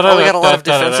feel like she's probably got a lot of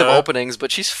defensive openings,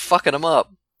 but she's fucking them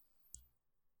up.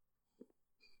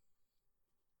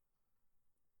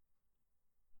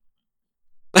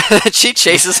 She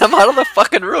chases him out of the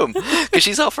fucking room because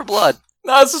she's out for blood.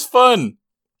 No, this is fun.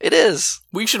 It is.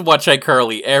 We should watch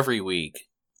iCarly every week.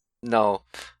 No.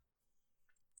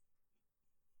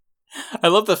 I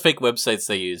love the fake websites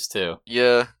they use, too.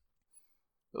 Yeah.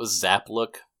 It was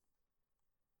Zaplook.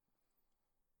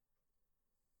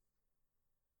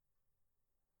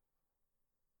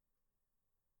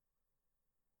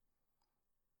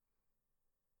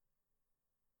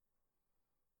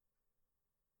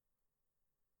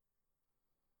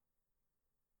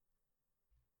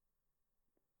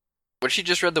 What if she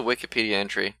just read the Wikipedia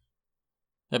entry?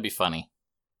 That'd be funny.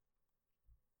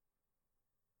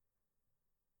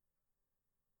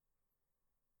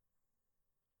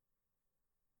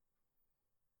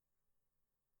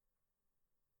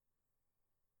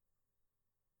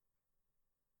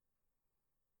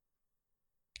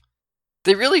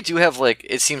 They really do have, like,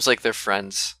 it seems like they're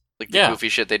friends. Like, the Yeah. goofy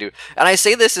shit they do. And I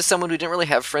say this as someone who didn't really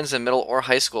have friends in middle or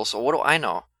high school, so what do I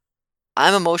know?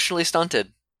 I'm emotionally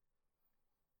stunted.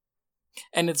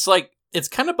 And it's like, it's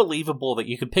kind of believable that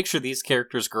you could picture these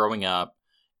characters growing up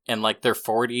and like they're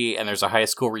 40 and there's a high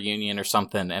school reunion or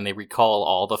something and they recall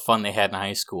all the fun they had in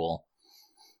high school.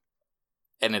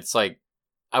 And it's like,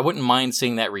 I wouldn't mind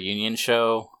seeing that reunion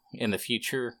show in the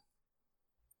future.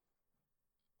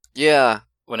 Yeah.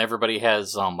 When everybody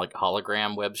has like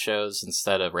hologram web shows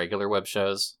instead of regular web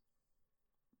shows.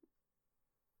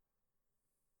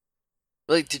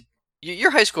 Like,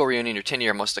 your high school reunion, your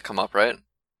 10-year must have come up, right?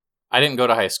 I didn't go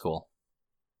to high school.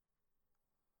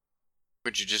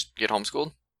 Would you just get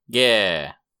homeschooled?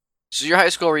 Yeah. So your high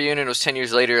school reunion was 10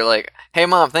 years later, like, hey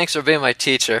mom, thanks for being my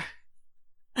teacher.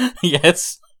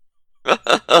 Yes.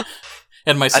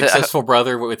 And my successful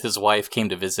brother with his wife came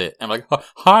to visit. I'm like,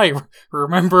 hi,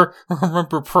 remember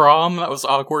prom? That was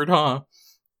awkward, huh?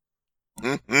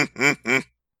 That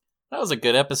was a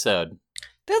good episode.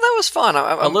 Yeah, that was fun.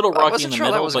 A little rocky in the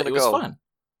middle, but it was fun.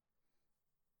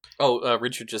 Oh,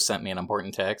 Richard just sent me an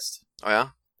important text. Oh, yeah?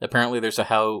 Apparently there's a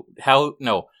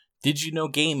Did You Know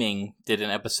Gaming did an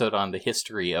episode on the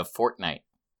history of Fortnite.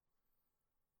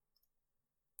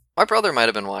 My brother might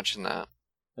have been watching that.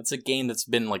 That's a game that's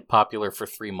been like popular for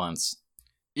 3 months.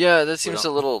 Yeah, that seems a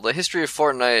little... The history of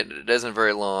Fortnite isn't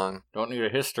very long. Don't need a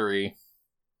history.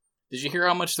 Did you hear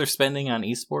how much they're spending on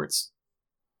esports?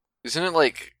 Isn't it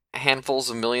like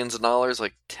handfuls of millions of dollars?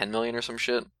 Like 10 million or some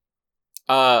shit?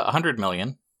 100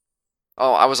 million.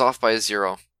 Oh, I was off by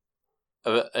 0.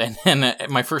 And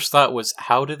my first thought was,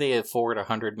 how do they afford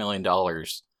 $100 million?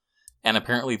 And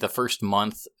apparently the first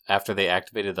month after they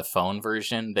activated the phone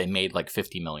version, they made like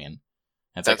 50 million.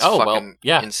 And it's That's like, oh, well,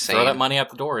 yeah, insane. Throw that money out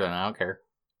the door then, I don't care.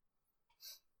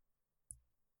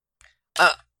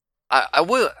 I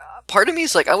would... Part of me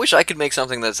is like, I wish I could make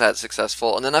something that's that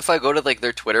successful, and then if I go to like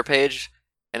their Twitter page,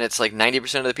 and it's like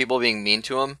 90% of the people being mean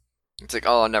to them, it's like,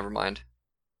 oh, never mind.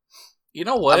 You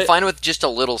know what? I'm fine with just a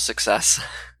little success.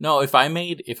 No, if I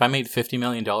made $50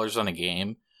 million on a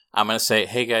game, I'm gonna say,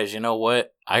 hey guys, you know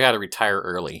what? I gotta retire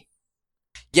early.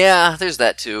 Yeah, there's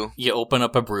that too. You open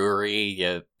up a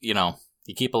brewery,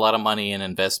 you keep a lot of money in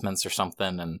investments or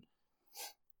something, and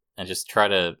just try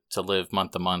to live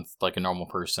month to month like a normal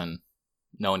person,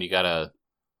 knowing you got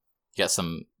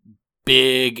some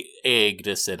big egg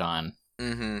to sit on.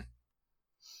 Mm-hmm.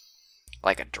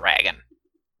 Like a dragon.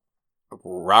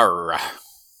 Rawr.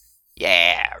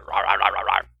 Yeah. Rawr, rawr, rawr,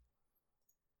 rawr.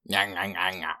 Nyang, nyang,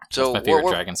 nyang, nyang. So that's my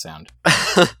favorite dragon sound.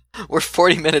 We're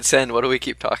 40 minutes in. What do we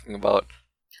keep talking about?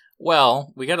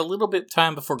 Well, we got a little bit of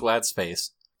time before Glad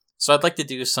Space, so I'd like to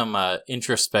do some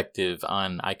introspective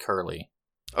on iCarly.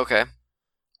 Okay.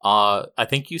 I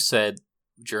think you said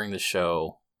during the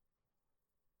show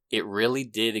it really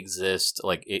did exist.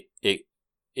 Like it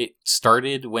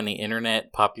started when the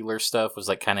internet popular stuff was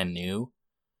like kind of new.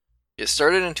 It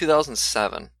started in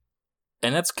 2007.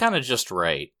 And that's kind of just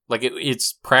right. Like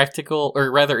it's practical, or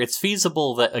rather, it's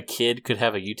feasible that a kid could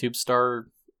have a YouTube star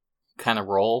kind of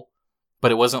role,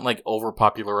 but it wasn't like over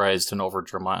popularized and over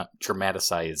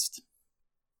dramatized.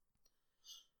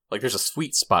 Like there's a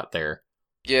sweet spot there.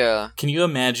 Yeah. Can you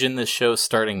imagine this show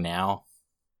starting now?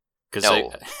 Because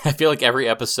No. I feel like every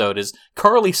episode is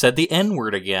Carly said the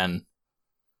N-word again.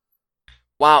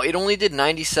 Wow, it only did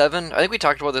 97. I think we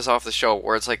talked about this off the show,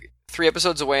 where it's like 3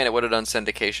 episodes away and it would have done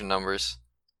syndication numbers.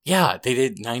 Yeah, they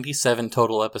did 97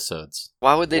 total episodes.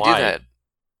 Why would they do that?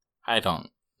 I don't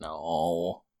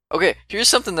know. Okay, here's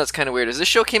something that's kind of weird. Is this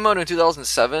show came out in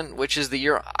 2007, which is the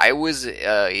year I was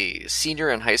a senior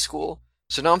in high school.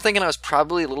 So now I'm thinking I was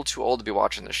probably a little too old to be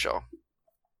watching this show.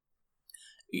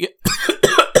 Yeah.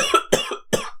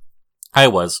 I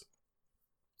was.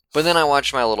 But then I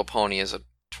watched My Little Pony as a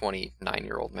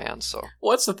 29-year-old man, so...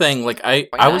 Well, that's the thing. Like, I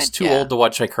was too old to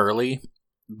watch iCarly,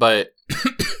 but...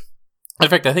 in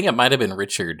fact, I think it might have been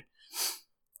Richard.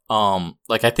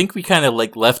 Like, I think we kind of,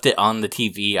 like, left it on the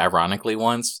TV, ironically,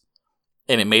 once,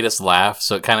 and it made us laugh,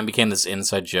 so it kind of became this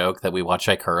inside joke that we watch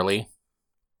iCarly.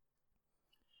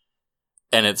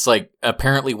 And it's like,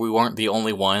 apparently we weren't the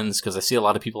only ones, because I see a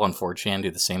lot of people on 4chan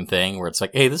do the same thing, where it's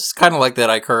like, hey, this is kind of like that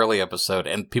iCarly episode,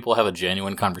 and people have a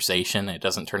genuine conversation, it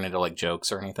doesn't turn into, like,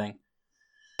 jokes or anything.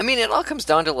 I mean, it all comes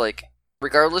down to, like,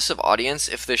 regardless of audience,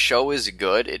 if the show is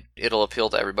good, it'll appeal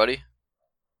to everybody.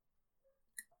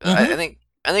 Mm-hmm. I think,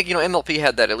 MLP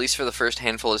had that, at least for the first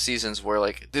handful of seasons, where,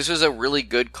 like, this was a really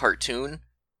good cartoon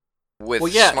with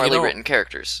smartly written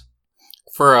characters.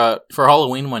 For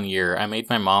Halloween one year, I made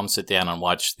my mom sit down and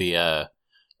watch the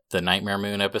Nightmare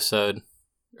Moon episode,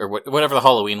 or whatever the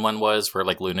Halloween one was, where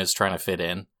like Luna's trying to fit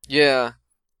in. Yeah,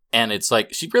 and it's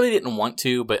like she really didn't want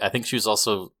to, but I think she was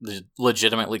also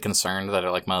legitimately concerned that I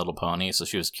like My Little Pony, so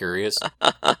she was curious.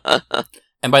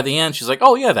 And by the end, she's like,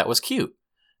 "Oh yeah, that was cute."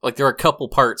 Like there were a couple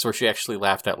parts where she actually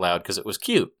laughed out loud because it was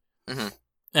cute. Mm-hmm.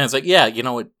 And it's like, yeah,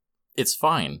 it's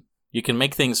fine. You can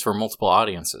make things for multiple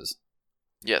audiences.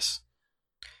 Yes.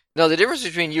 No, the difference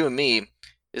between you and me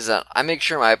is that I make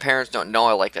sure my parents don't know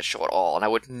I like that show at all, and I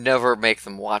would never make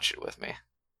them watch it with me.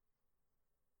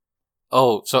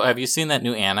 Oh, so have you seen that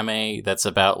new anime that's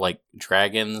about, like,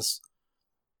 dragons?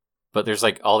 But there's,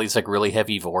 like, all these, like, really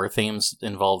heavy vor themes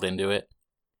involved into it?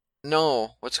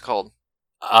 No, what's it called?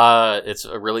 It's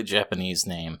a really Japanese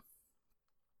name.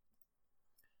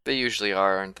 They usually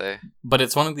are, aren't they? But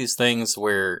it's one of these things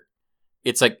where...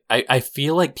 It's like, I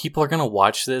feel like people are going to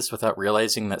watch this without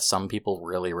realizing that some people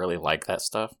really, really like that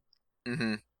stuff.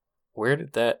 Mm-hmm. Where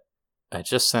did that... I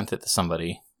just sent it to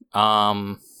somebody.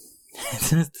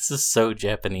 This is so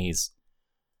Japanese.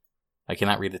 I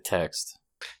cannot read the text.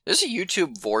 There's a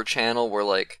YouTube vor channel where,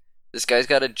 like, this guy's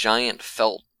got a giant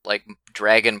felt, like,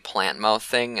 dragon plant mouth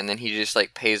thing, and then he just,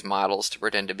 like, pays models to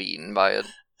pretend to be eaten by it.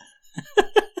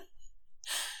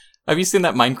 Have you seen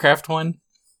that Minecraft one?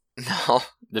 No.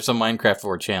 There's a Minecraft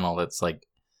vor channel that's like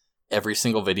every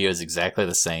single video is exactly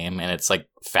the same, and it's like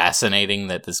fascinating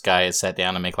that this guy has sat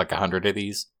down to make like 100 of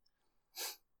these.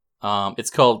 It's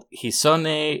called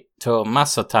Hisone to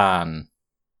Masotan.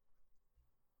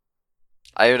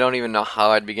 I don't even know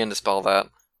how I'd begin to spell that.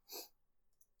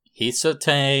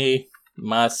 Hisote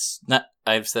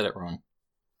I've said it wrong.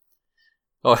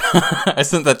 Oh, I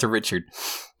sent that to Richard.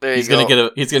 There you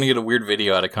go. He's gonna get a weird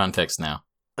video out of context now.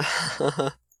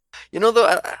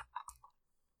 Though,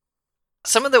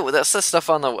 some of that's the stuff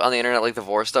on the internet, like the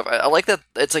vor stuff. I like that.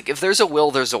 It's like if there's a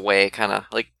will, there's a way. Kind of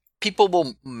like people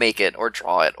will make it or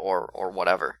draw it or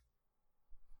whatever.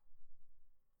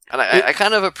 And I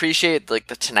kind of appreciate like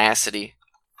the tenacity.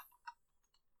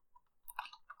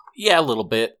 Yeah, a little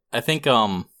bit. I think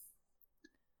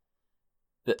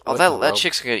Oh, What, the that robe?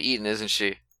 chick's gonna get eaten, isn't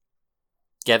she?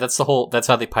 Yeah, that's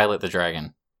how they pilot the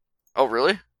dragon. Oh,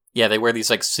 really? Yeah, they wear these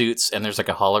like suits, and there's like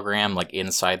a hologram like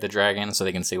inside the dragon, so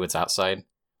they can see what's outside.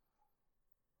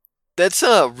 That's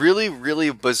a really, really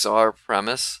bizarre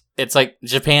premise. It's like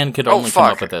Japan could Oh, only come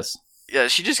up fuck. with this. Yeah,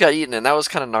 she just got eaten, and that was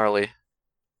kind of gnarly.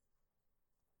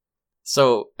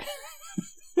 So,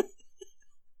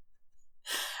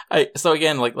 so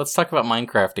again, like let's talk about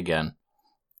Minecraft again.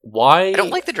 Why? I don't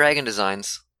like the dragon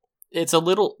designs. It's a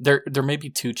little. They're maybe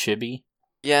too chibi.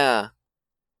 Yeah.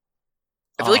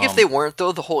 I feel like if Um, they weren't,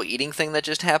 though, the whole eating thing that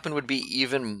just happened would be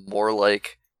even more,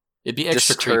 like, It'd be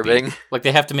extra disturbing. creepy. Like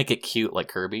they have to make it cute, like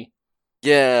Kirby.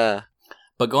 Yeah.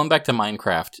 But going back to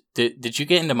Minecraft, did you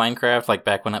get into Minecraft like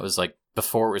back when it was like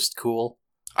before it was cool?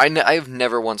 I've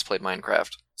never once played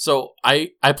Minecraft. So I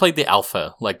played the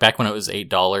alpha like back when it was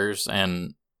 $8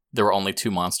 and there were only 2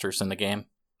 monsters in the game.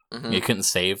 Hmm. You couldn't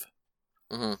save.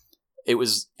 Hmm. It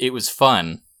was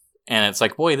fun, and it's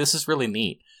like, boy, this is really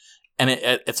neat. And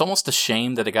it's almost a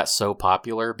shame that it got so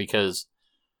popular because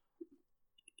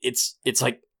it's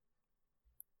like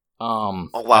Oh,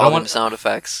 I wow, don't them want sound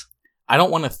effects. I don't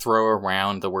want to throw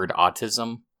around the word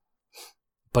autism,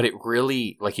 but it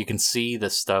really, like, you can see the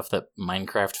stuff that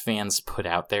Minecraft fans put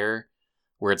out there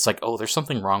where it's like, oh, there's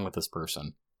something wrong with this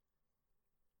person.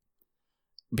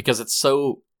 Because it's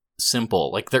so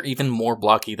simple. Like, they're even more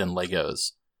blocky than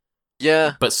Legos.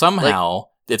 Yeah. But somehow,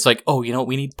 it's like, oh, you know,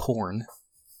 we need porn.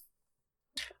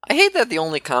 I hate that the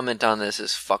only comment on this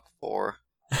is fuck 4.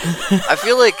 I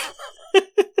feel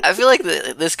like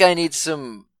this guy needs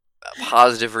some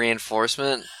positive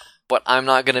reinforcement, but I'm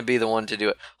not going to be the one to do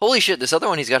it. Holy shit, this other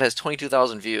one he's got has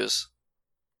 22,000 views.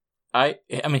 I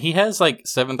mean, he has like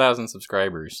 7,000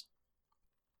 subscribers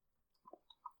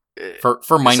for This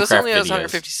Minecraft only has videos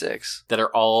 156. that are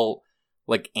all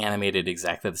like animated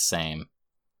exactly the same.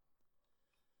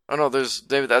 Oh no, that's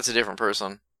a different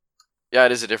person. Yeah,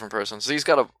 it is a different person. So he's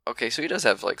got so he does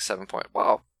have like 7 point.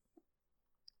 Wow.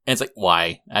 And it's like,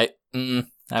 why? I don't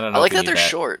know. I like if you that they're need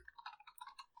short.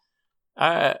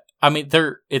 I mean,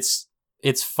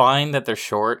 it's fine that they're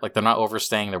short. Like they're not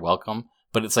overstaying their welcome,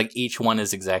 but it's like each one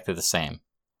is exactly the same.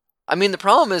 I mean, the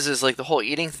problem is like the whole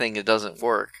eating thing. It doesn't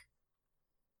work.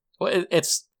 Well,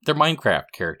 they're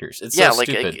Minecraft characters. It's Yeah, so like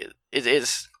stupid. it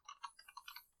is.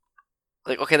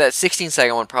 Like, okay, that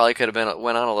 16-second one probably could have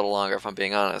went on a little longer if I'm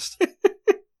being honest.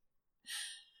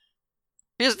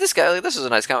 Here's this guy. Like, this is a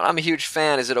nice comment. I'm a huge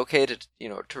fan. Is it okay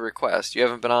to request? You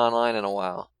haven't been online in a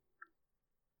while.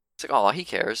 It's like, oh, he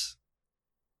cares.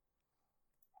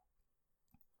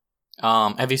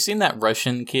 Have you seen that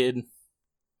Russian kid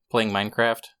playing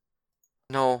Minecraft?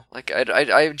 No, like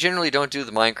I generally don't do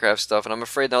the Minecraft stuff, and I'm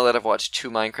afraid now that I've watched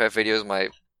 2 Minecraft videos, my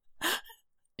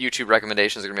YouTube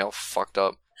recommendations are gonna be all fucked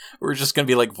up. We're just gonna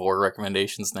be like Vor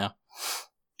recommendations now.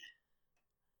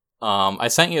 I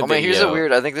sent you a Oh man, video. here's a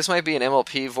weird. I think this might be an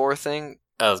MLP Vor thing.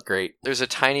 That was great. There's a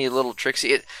tiny little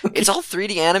Trixie. It's all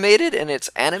 3D animated, and it's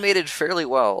animated fairly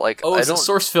well. Like, Oh, I is it don't.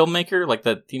 Source Filmmaker, like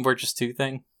the Team Fortress 2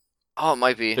 thing? Oh, it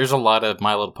might be. There's a lot of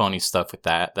My Little Pony stuff with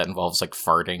that involves like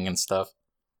farting and stuff.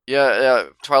 Yeah.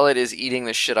 Twilight is eating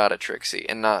the shit out of Trixie,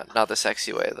 and not the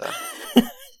sexy way though.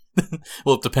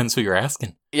 Well, it depends who you're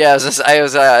asking. Yeah,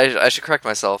 I should correct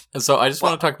myself. And so I just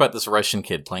want to talk about this Russian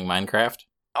kid playing Minecraft.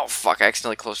 Oh fuck! I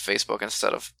accidentally closed Facebook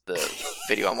instead of the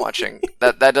video I'm watching.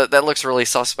 That looks really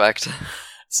suspect.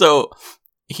 So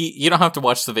you don't have to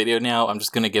watch the video now. I'm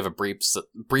just going to give a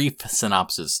brief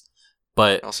synopsis.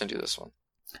 But I'll send you this one.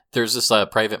 there's this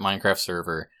private Minecraft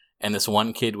server, and this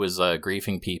one kid was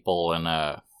griefing people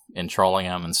and trolling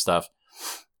them and stuff.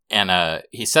 And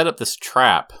he set up this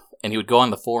trap, and he would go on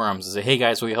the forums and say, "Hey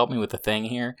guys, will you help me with the thing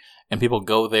here?" And people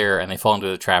go there, and they fall into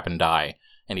the trap and die.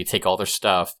 And he'd take all their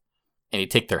stuff, and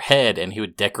he'd take their head, and he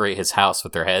would decorate his house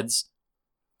with their heads.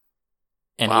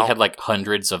 And Wow. he had like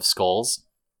hundreds of skulls.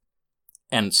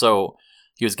 And so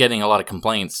he was getting a lot of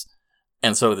complaints.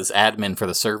 And so this admin for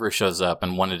the server shows up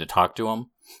and wanted to talk to him.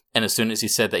 And as soon as he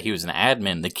said that he was an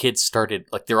admin, the kid started,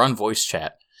 like, they're on voice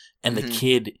chat. And the Mhm.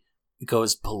 kid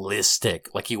goes ballistic,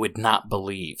 like you would not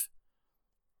believe.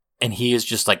 And he is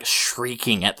just like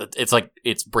shrieking it's like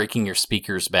it's breaking your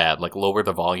speakers bad. Like lower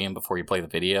the volume before you play the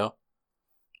video.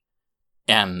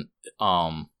 And,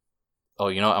 I'm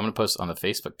going to post it on the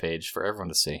Facebook page for everyone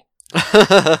to see.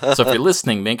 So if you're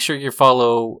listening, make sure you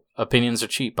follow Opinions Are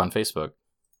Cheap on Facebook.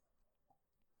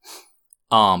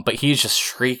 But he's just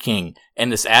shrieking,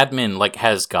 and this admin like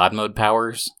has God mode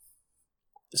powers.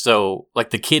 So like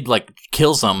the kid like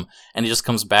kills him, and he just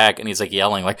comes back, and he's like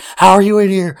yelling like, "How are you in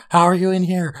here? How are you in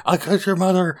here? I'll cut your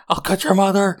mother! I'll cut your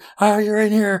mother! How are you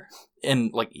in here?"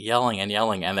 And like yelling, and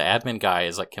the admin guy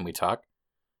is like, "Can we talk?"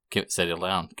 settle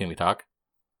down. Can we talk?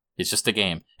 It's just a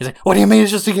game. He's like, what do you mean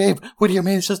it's just a game? What do you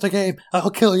mean it's just a game?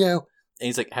 I'll kill you. And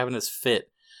he's like having this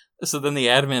fit. So then the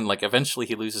admin, like, eventually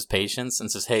he loses patience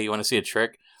and says, hey, you want to see a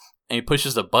trick? And he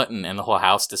pushes a button and the whole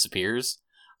house disappears.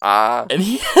 And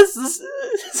he has this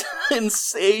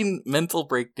insane mental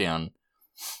breakdown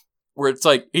where it's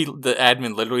like the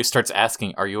admin literally starts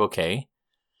asking, are you okay?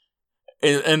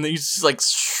 And he's just like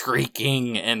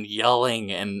shrieking and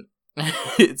yelling, and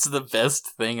it's the best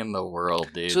thing in the world,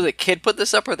 dude. So the kid put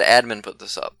this up or the admin put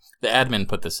this up? The admin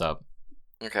put this up.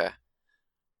 Okay.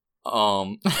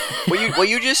 What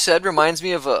you just said reminds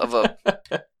me of a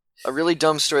really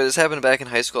dumb story. This happened back in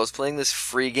high school. I was playing this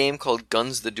free game called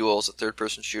Guns the Duel. It's a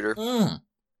third-person shooter. And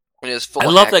it was full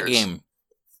of love hackers. that game.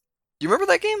 You remember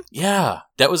that game? Yeah.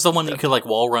 That was the one that you could like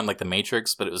wall run like the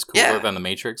Matrix, but it was cooler than the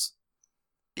Matrix.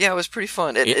 Yeah, it was pretty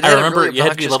fun. I remember really you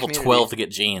had to be level community. 12 to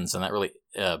get jeans, and that really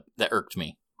that irked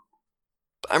me.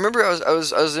 I remember I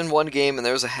was in one game and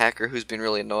there was a hacker who's been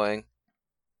really annoying,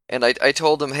 and I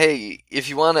told him, hey, if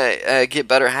you want to get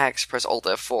better hacks, press Alt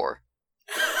F4,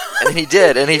 and then he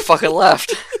did, and he fucking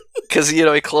left because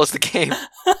he closed the game.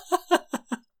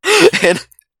 And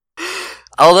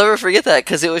I'll never forget that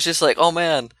because it was just like, oh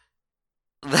man,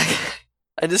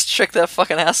 I just tricked that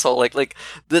fucking asshole. Like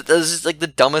that was just like the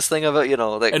dumbest thing about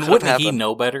that. And wouldn't he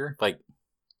know better? Like,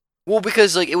 well,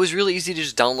 because like it was really easy to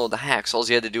just download the hacks. All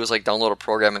you had to do was like download a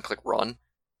program and click run,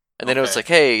 and then it was like,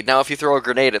 hey, now if you throw a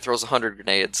grenade, it throws 100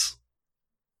 grenades.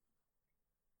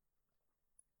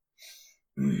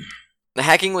 The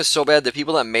hacking was so bad that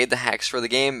people that made the hacks for the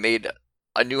game made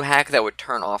a new hack that would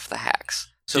turn off the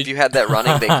hacks. So if you had that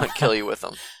running, they couldn't kill you with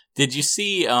them. Did you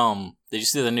see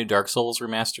the new Dark Souls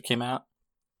remaster came out?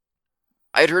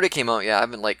 I'd heard it came out. Yeah, I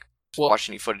haven't watched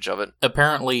any footage of it.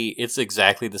 Apparently, it's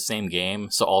exactly the same game.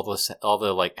 So all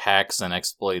the like hacks and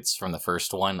exploits from the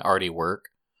first one already work.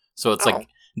 So it's like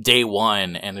day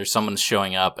one, and there's someone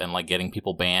showing up and like getting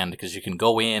people banned because you can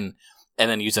go in and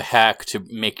then use a hack to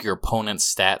make your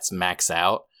opponent's stats max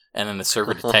out, and then the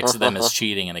server detects them as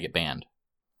cheating and they get banned.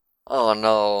 Oh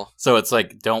no! So it's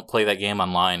like, don't play that game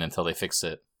online until they fix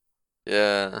it.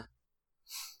 Yeah,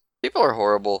 people are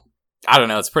horrible. I don't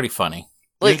know. It's pretty funny.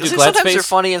 Like sometimes they're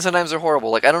funny and sometimes they're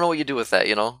horrible. Like I don't know what you do with that.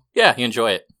 Yeah, you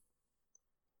enjoy it.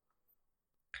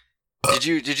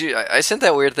 Did you? I sent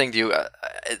that weird thing to you.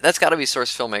 That's got to be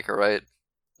Source Filmmaker, right?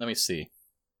 Let me see.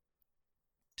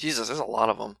 Jesus, there's a lot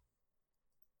of them.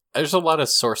 There's a lot of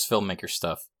Source Filmmaker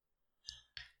stuff.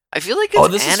 I feel like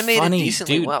it's animated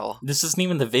decently dude, well. This isn't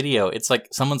even the video. It's like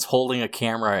someone's holding a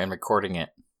camera and recording it.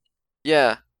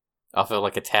 Yeah. Off of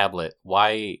like a tablet.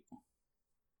 Why?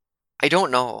 I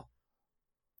don't know.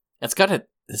 It's got a...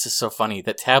 This is so funny.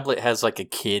 That tablet has like a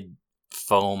kid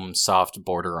foam soft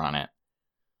border on it.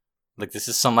 Like this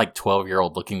is some like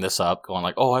 12-year-old looking this up, going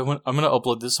like, "Oh, I'm gonna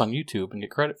upload this on YouTube and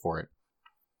get credit for it."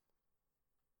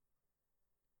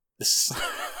 This.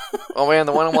 Oh man,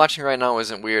 the one I'm watching right now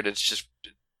isn't weird. It's just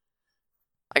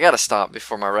I gotta stop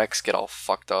before my Recs get all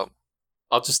fucked up.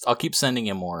 I'll keep sending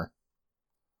you more.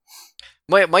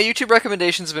 My YouTube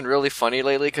recommendations have been really funny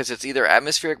lately because it's either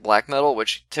atmospheric black metal,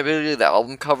 which typically the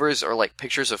album covers are like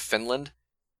pictures of Finland,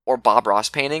 or Bob Ross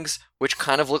paintings, which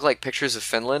kind of look like pictures of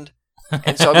Finland.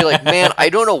 And so I'll be like, man, I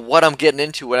don't know what I'm getting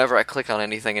into whenever I click on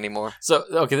anything anymore. So,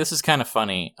 okay, this is kind of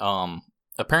funny.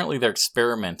 Apparently they're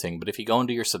experimenting, but if you go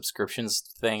into your subscriptions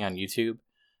thing on YouTube,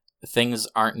 things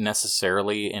aren't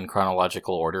necessarily in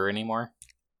chronological order anymore.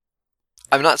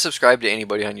 I'm not subscribed to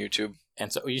anybody on YouTube.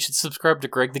 And so you should subscribe to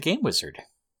Greg the Game Wizard.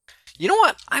 You know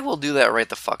what? I will do that right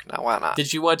the fuck now. Why not?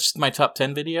 Did you watch my top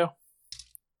 10 video?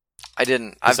 I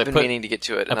didn't. I've been meaning to get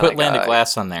to it. I put Land of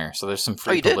Glass on there, so there's some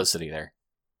free publicity there.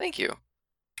 Thank you.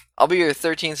 I'll be your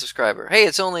 13th subscriber. Hey,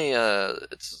 it's only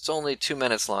 2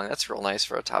 minutes long. That's real nice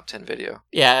for a top 10 video.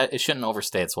 Yeah, it shouldn't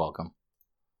overstay its welcome.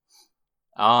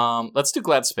 Let's do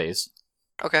Glad Space.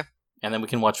 Okay. And then we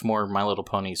can watch more My Little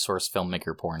Pony Source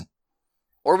Filmmaker porn.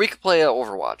 Or we could play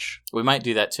Overwatch. We might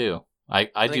do that too. I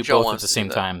do both at the same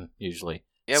time usually.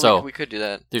 Yeah, so we could do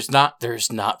that. There's not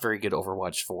very good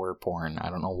Overwatch 4 porn. I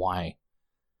don't know why.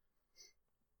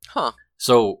 Huh.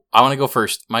 So I want to go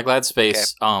first. My Glad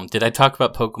Space. Okay. Did I talk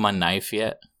about Pokemon Knife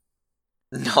yet?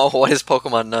 No. What is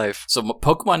Pokemon Knife? So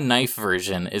Pokemon Knife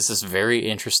version is this very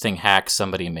interesting hack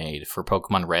somebody made for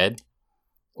Pokemon Red,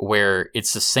 where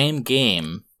it's the same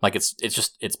game. Like it's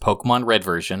Pokemon Red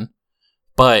version,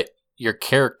 but your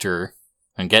character,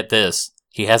 and get this,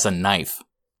 he has a knife.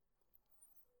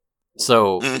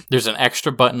 So there's an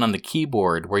extra button on the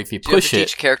keyboard where if you push it,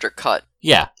 each character cut.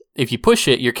 Yeah, if you push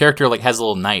it, your character like has a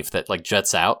little knife that like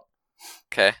juts out.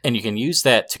 Okay. And you can use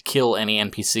that to kill any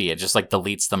NPC. It just like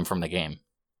deletes them from the game.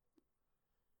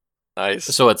 Nice.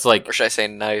 So it's like Or should I say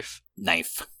knife?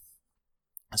 knife.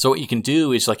 So what you can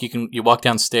do is like you walk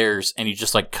downstairs and you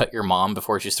just like cut your mom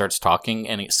before she starts talking,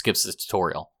 and it skips the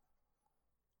tutorial.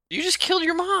 You just killed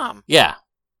your mom. Yeah.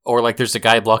 Or like there's a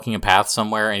guy blocking a path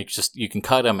somewhere, and you can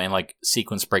cut him and like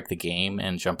sequence break the game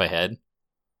and jump ahead.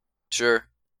 Sure.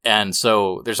 And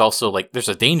so there's also like there's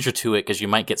a danger to it because you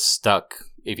might get stuck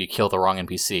if you kill the wrong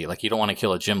NPC. Like you don't want to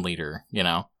kill a gym leader, you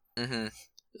know. Mm-hmm.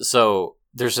 So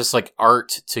there's this like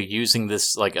art to using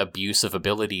this like abusive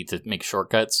ability to make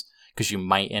shortcuts because you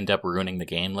might end up ruining the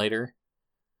game later.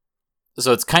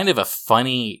 So it's kind of a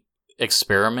funny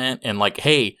experiment, and like,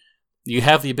 hey, you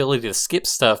have the ability to skip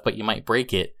stuff, but you might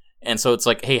break it. And so it's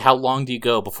like, hey, how long do you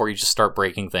go before you just start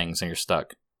breaking things and you're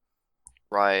stuck?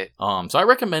 Right. So I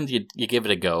recommend you give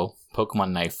it a go.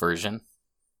 Pokemon Knife version.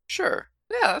 Sure.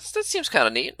 Yeah, that seems kind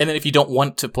of neat. And then if you don't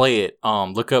want to play it,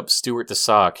 look up Stuart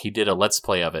DeSock. He did a Let's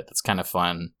Play of it. That's kind of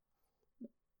fun.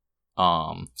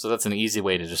 So that's an easy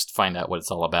way to just find out what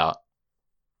it's all about.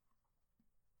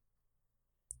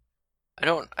 I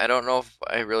don't know if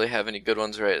I really have any good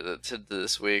ones right to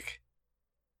this week.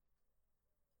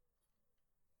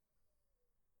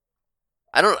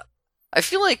 I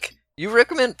feel like you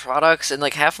recommend products, and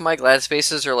like half of my glad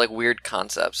spaces are like weird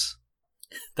concepts.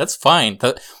 That's fine.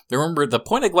 Remember, the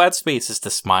point of Glad Space is to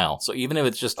smile. So even if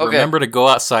it's just Okay. remember to go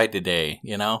outside today,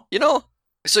 you know? You know,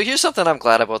 so here's something I'm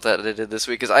glad about that I did this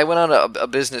week, is I went on a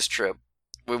business trip.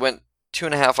 We went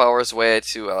 2.5 hours away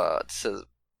to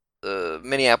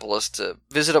Minneapolis to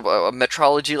visit a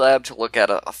metrology lab to look at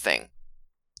a thing.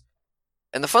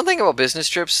 And the fun thing about business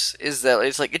trips is that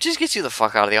it's like, it just gets you the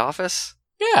fuck out of the office.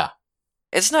 Yeah.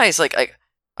 It's nice. Like,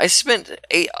 I spent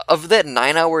of that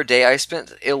 9-hour day, I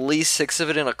spent at least 6 of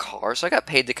it in a car, so I got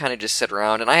paid to kind of just sit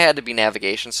around, and I had to be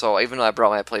navigation, so even though I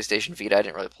brought my PlayStation Vita, I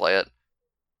didn't really play it.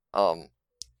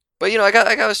 But you know, I got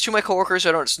us two of my coworkers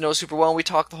I don't know super well, and we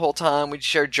talked the whole time, we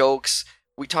shared jokes,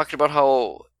 we talked about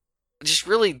how just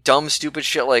really dumb, stupid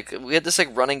shit, like, we had this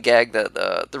like running gag that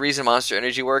the reason Monster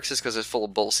Energy works is because it's full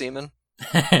of bull semen.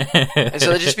 And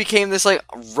so it just became this like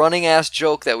running ass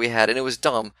joke that we had, and it was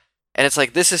dumb. And it's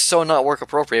like, this is so not work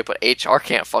appropriate, but HR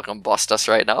can't fucking bust us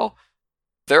right now.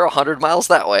 They're 100 miles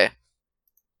that way.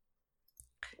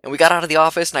 And we got out of the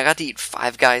office, and I got to eat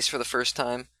Five Guys for the first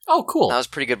time. Oh, cool. That was a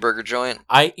pretty good burger joint.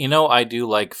 I do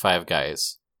like Five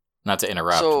Guys. Not to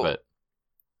interrupt, but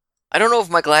I don't know if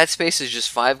my glad space is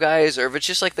just Five Guys, or if it's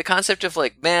just like the concept of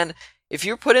like, man, if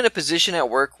you're put in a position at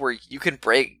work where you can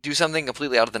do something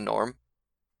completely out of the norm,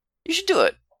 you should do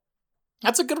it.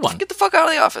 that's a good one. Get the fuck out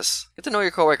of the office. Get to know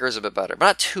your coworkers a bit better, but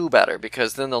not too better,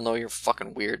 because then they'll know you're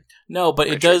fucking weird. No, but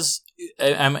Richard. it does.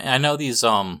 I know these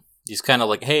kind of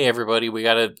like, hey, everybody, we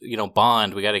gotta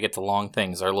bond. We gotta get to long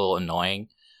things are a little annoying,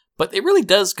 but it really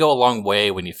does go a long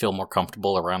way when you feel more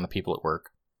comfortable around the people at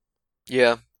work.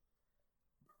 Yeah.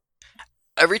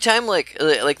 Every time, like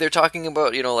they're talking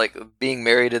about, like being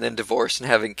married and then divorced and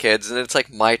having kids, and it's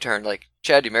like my turn. Like,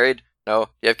 Chad, you married? No.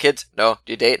 You have kids? No.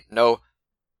 Do you date? No.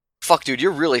 Fuck, dude,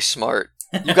 you're really smart.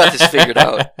 You got this figured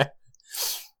out.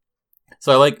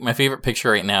 So I like my favorite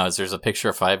picture right now is there's a picture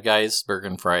of Five Guys, burger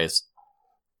and fries,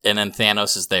 and then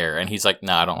Thanos is there, and he's like,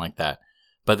 "No, I don't like that."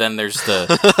 But then there's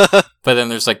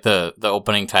like the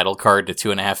opening title card to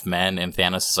 2.5 Men, and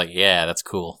Thanos is like, "Yeah, that's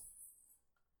cool."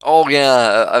 Oh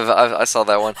yeah, I saw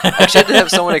that one. I actually had to have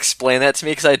someone explain that to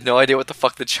me because I had no idea what the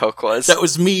fuck the joke was. That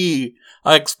was me.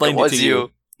 I explained it to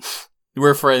you.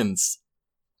 We're friends.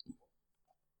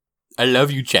 I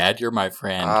love you, Chad. You're my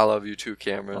friend. I love you too,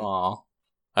 Cameron. Aw.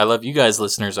 I love you guys,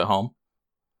 listeners at home.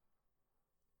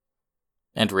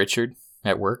 And Richard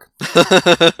at work.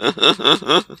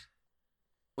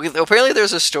 Apparently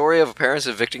there's a story of parents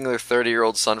evicting their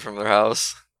 30-year-old son from their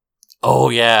house. Oh,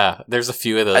 yeah. There's a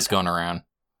few of those going around.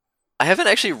 I haven't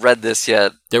actually read this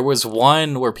yet. There was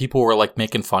one where people were, like,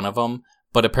 making fun of him,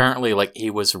 but apparently, like,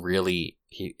 he was really...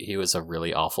 He was a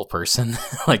really awful person.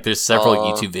 Like, there's several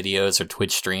YouTube videos or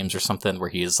Twitch streams or something where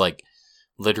he is, like,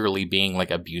 literally being, like,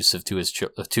 abusive to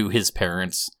his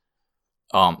parents.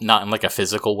 Not in, like, a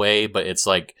physical way, but it's,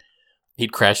 like,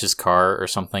 he'd crash his car or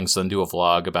something, so then do a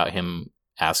vlog about him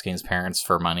asking his parents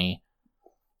for money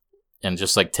and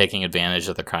just, like, taking advantage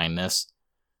of their kindness.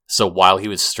 So while he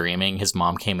was streaming, his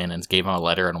mom came in and gave him a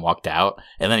letter and walked out,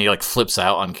 and then he, like, flips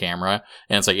out on camera,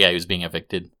 and it's like, yeah, he was being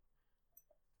evicted.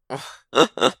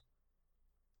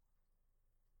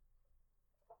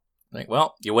 Like,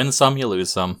 well, you win some, you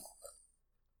lose some.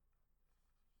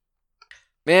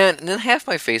 Man, and then half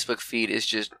my Facebook feed is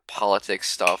just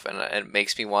politics stuff, and it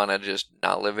makes me want to just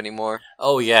not live anymore.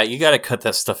 Oh yeah, you gotta cut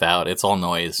that stuff out. It's all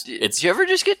noise. Do you ever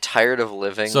just get tired of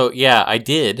living? So yeah, I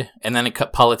did, and then I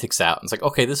cut politics out. It's like,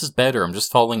 okay, this is better. I'm just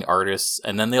following artists,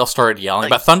 and then they all started yelling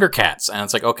about Thundercats, and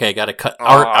it's like, okay, I gotta cut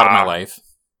art out of my life.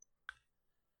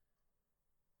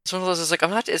 It's one of those. It's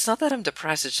like It's not that I'm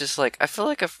depressed. It's just like I feel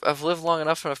like I've lived long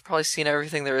enough, and I've probably seen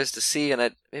everything there is to see,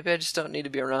 and maybe I just don't need to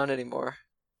be around anymore.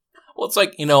 Well, it's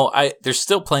like, there's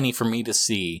still plenty for me to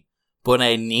see, but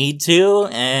I need to.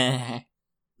 I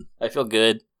feel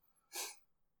good.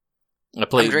 I'm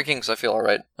drinking, so I feel all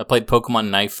right. I played Pokemon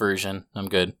Knife version. I'm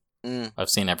good. Mm. I've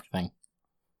seen everything.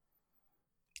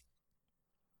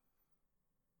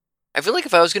 I feel like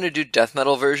if I was going to do death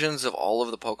metal versions of all of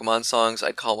the Pokemon songs,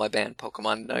 I'd call my band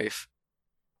Pokemon Knife.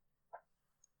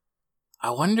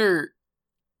 I wonder.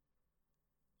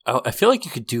 I feel like you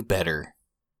could do better.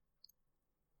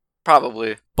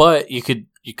 Probably. But you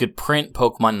could print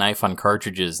Pokemon Knife on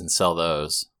cartridges and sell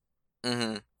those.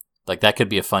 Mm-hmm. Like, that could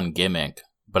be a fun gimmick,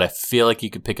 but I feel like you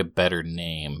could pick a better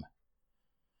name.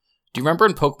 Do you remember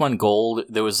in Pokemon Gold,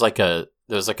 there was like an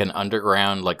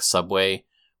underground, like, subway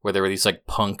where there were these, like,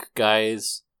 punk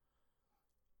guys?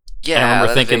 Yeah. And I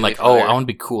remember thinking, like, I want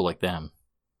to be cool like them.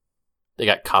 They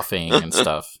got coughing and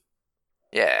stuff.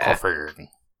 Yeah. Coughing.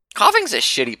 Coughing's a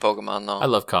shitty Pokemon, though. I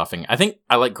love coughing. I think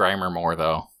I like Grimer more,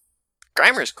 though.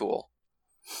 Grimer's cool.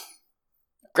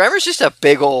 Grimer's just a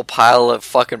big old pile of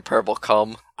fucking purple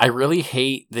cum. I really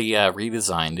hate the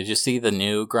redesign. Did you see the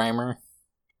new Grimer?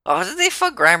 Oh, did they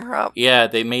fuck Grimer up? Yeah,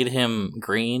 they made him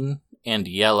green and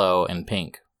yellow and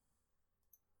pink.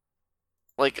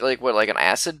 Like what? Like an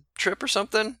acid trip or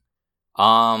something?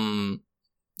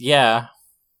 Yeah.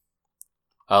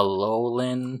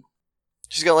 Alolan.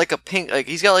 She's got like a pink. Like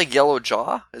he's got like yellow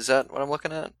jaw. Is that what I'm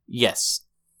looking at? Yes.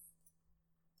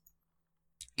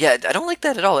 Yeah, I don't like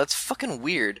that at all. That's fucking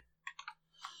weird.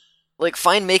 Like,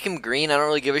 fine, make him green. I don't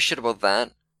really give a shit about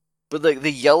that. But like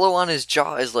the yellow on his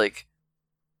jaw is like,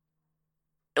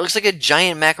 it looks like a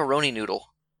giant macaroni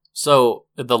noodle. So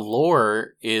the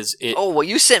lore is it. Oh, what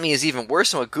you sent me is even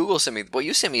worse than what Google sent me. What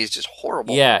you sent me is just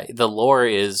horrible. Yeah, the lore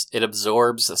is it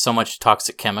absorbs so much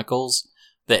toxic chemicals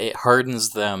that it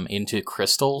hardens them into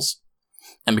crystals,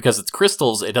 and because it's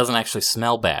crystals, it doesn't actually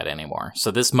smell bad anymore. So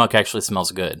this muck actually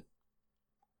smells good.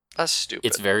 That's stupid.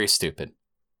 It's very stupid.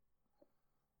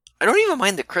 I don't even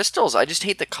mind the crystals. I just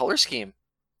hate the color scheme.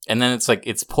 And then it's like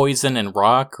it's poison and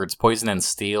rock, or it's poison and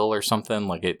steel, or something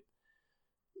like it.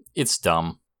 It's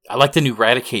dumb. I like the new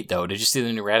Raticate though. Did you see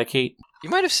the new Raticate? You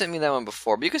might have sent me that one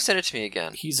before, but you can send it to me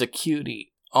again. He's a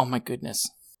cutie. Oh my goodness.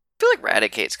 I feel like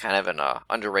Raticate's kind of an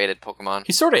underrated Pokemon.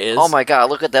 He sort of is. Oh my god,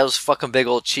 look at those fucking big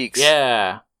old cheeks.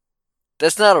 Yeah.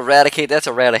 That's not a Raticate, that's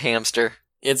a Ratahamster.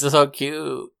 It's so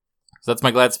cute. So that's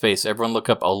my glad space. Everyone look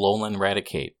up Alolan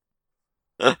Raticate.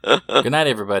 Good night,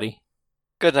 everybody.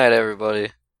 Good night,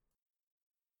 everybody.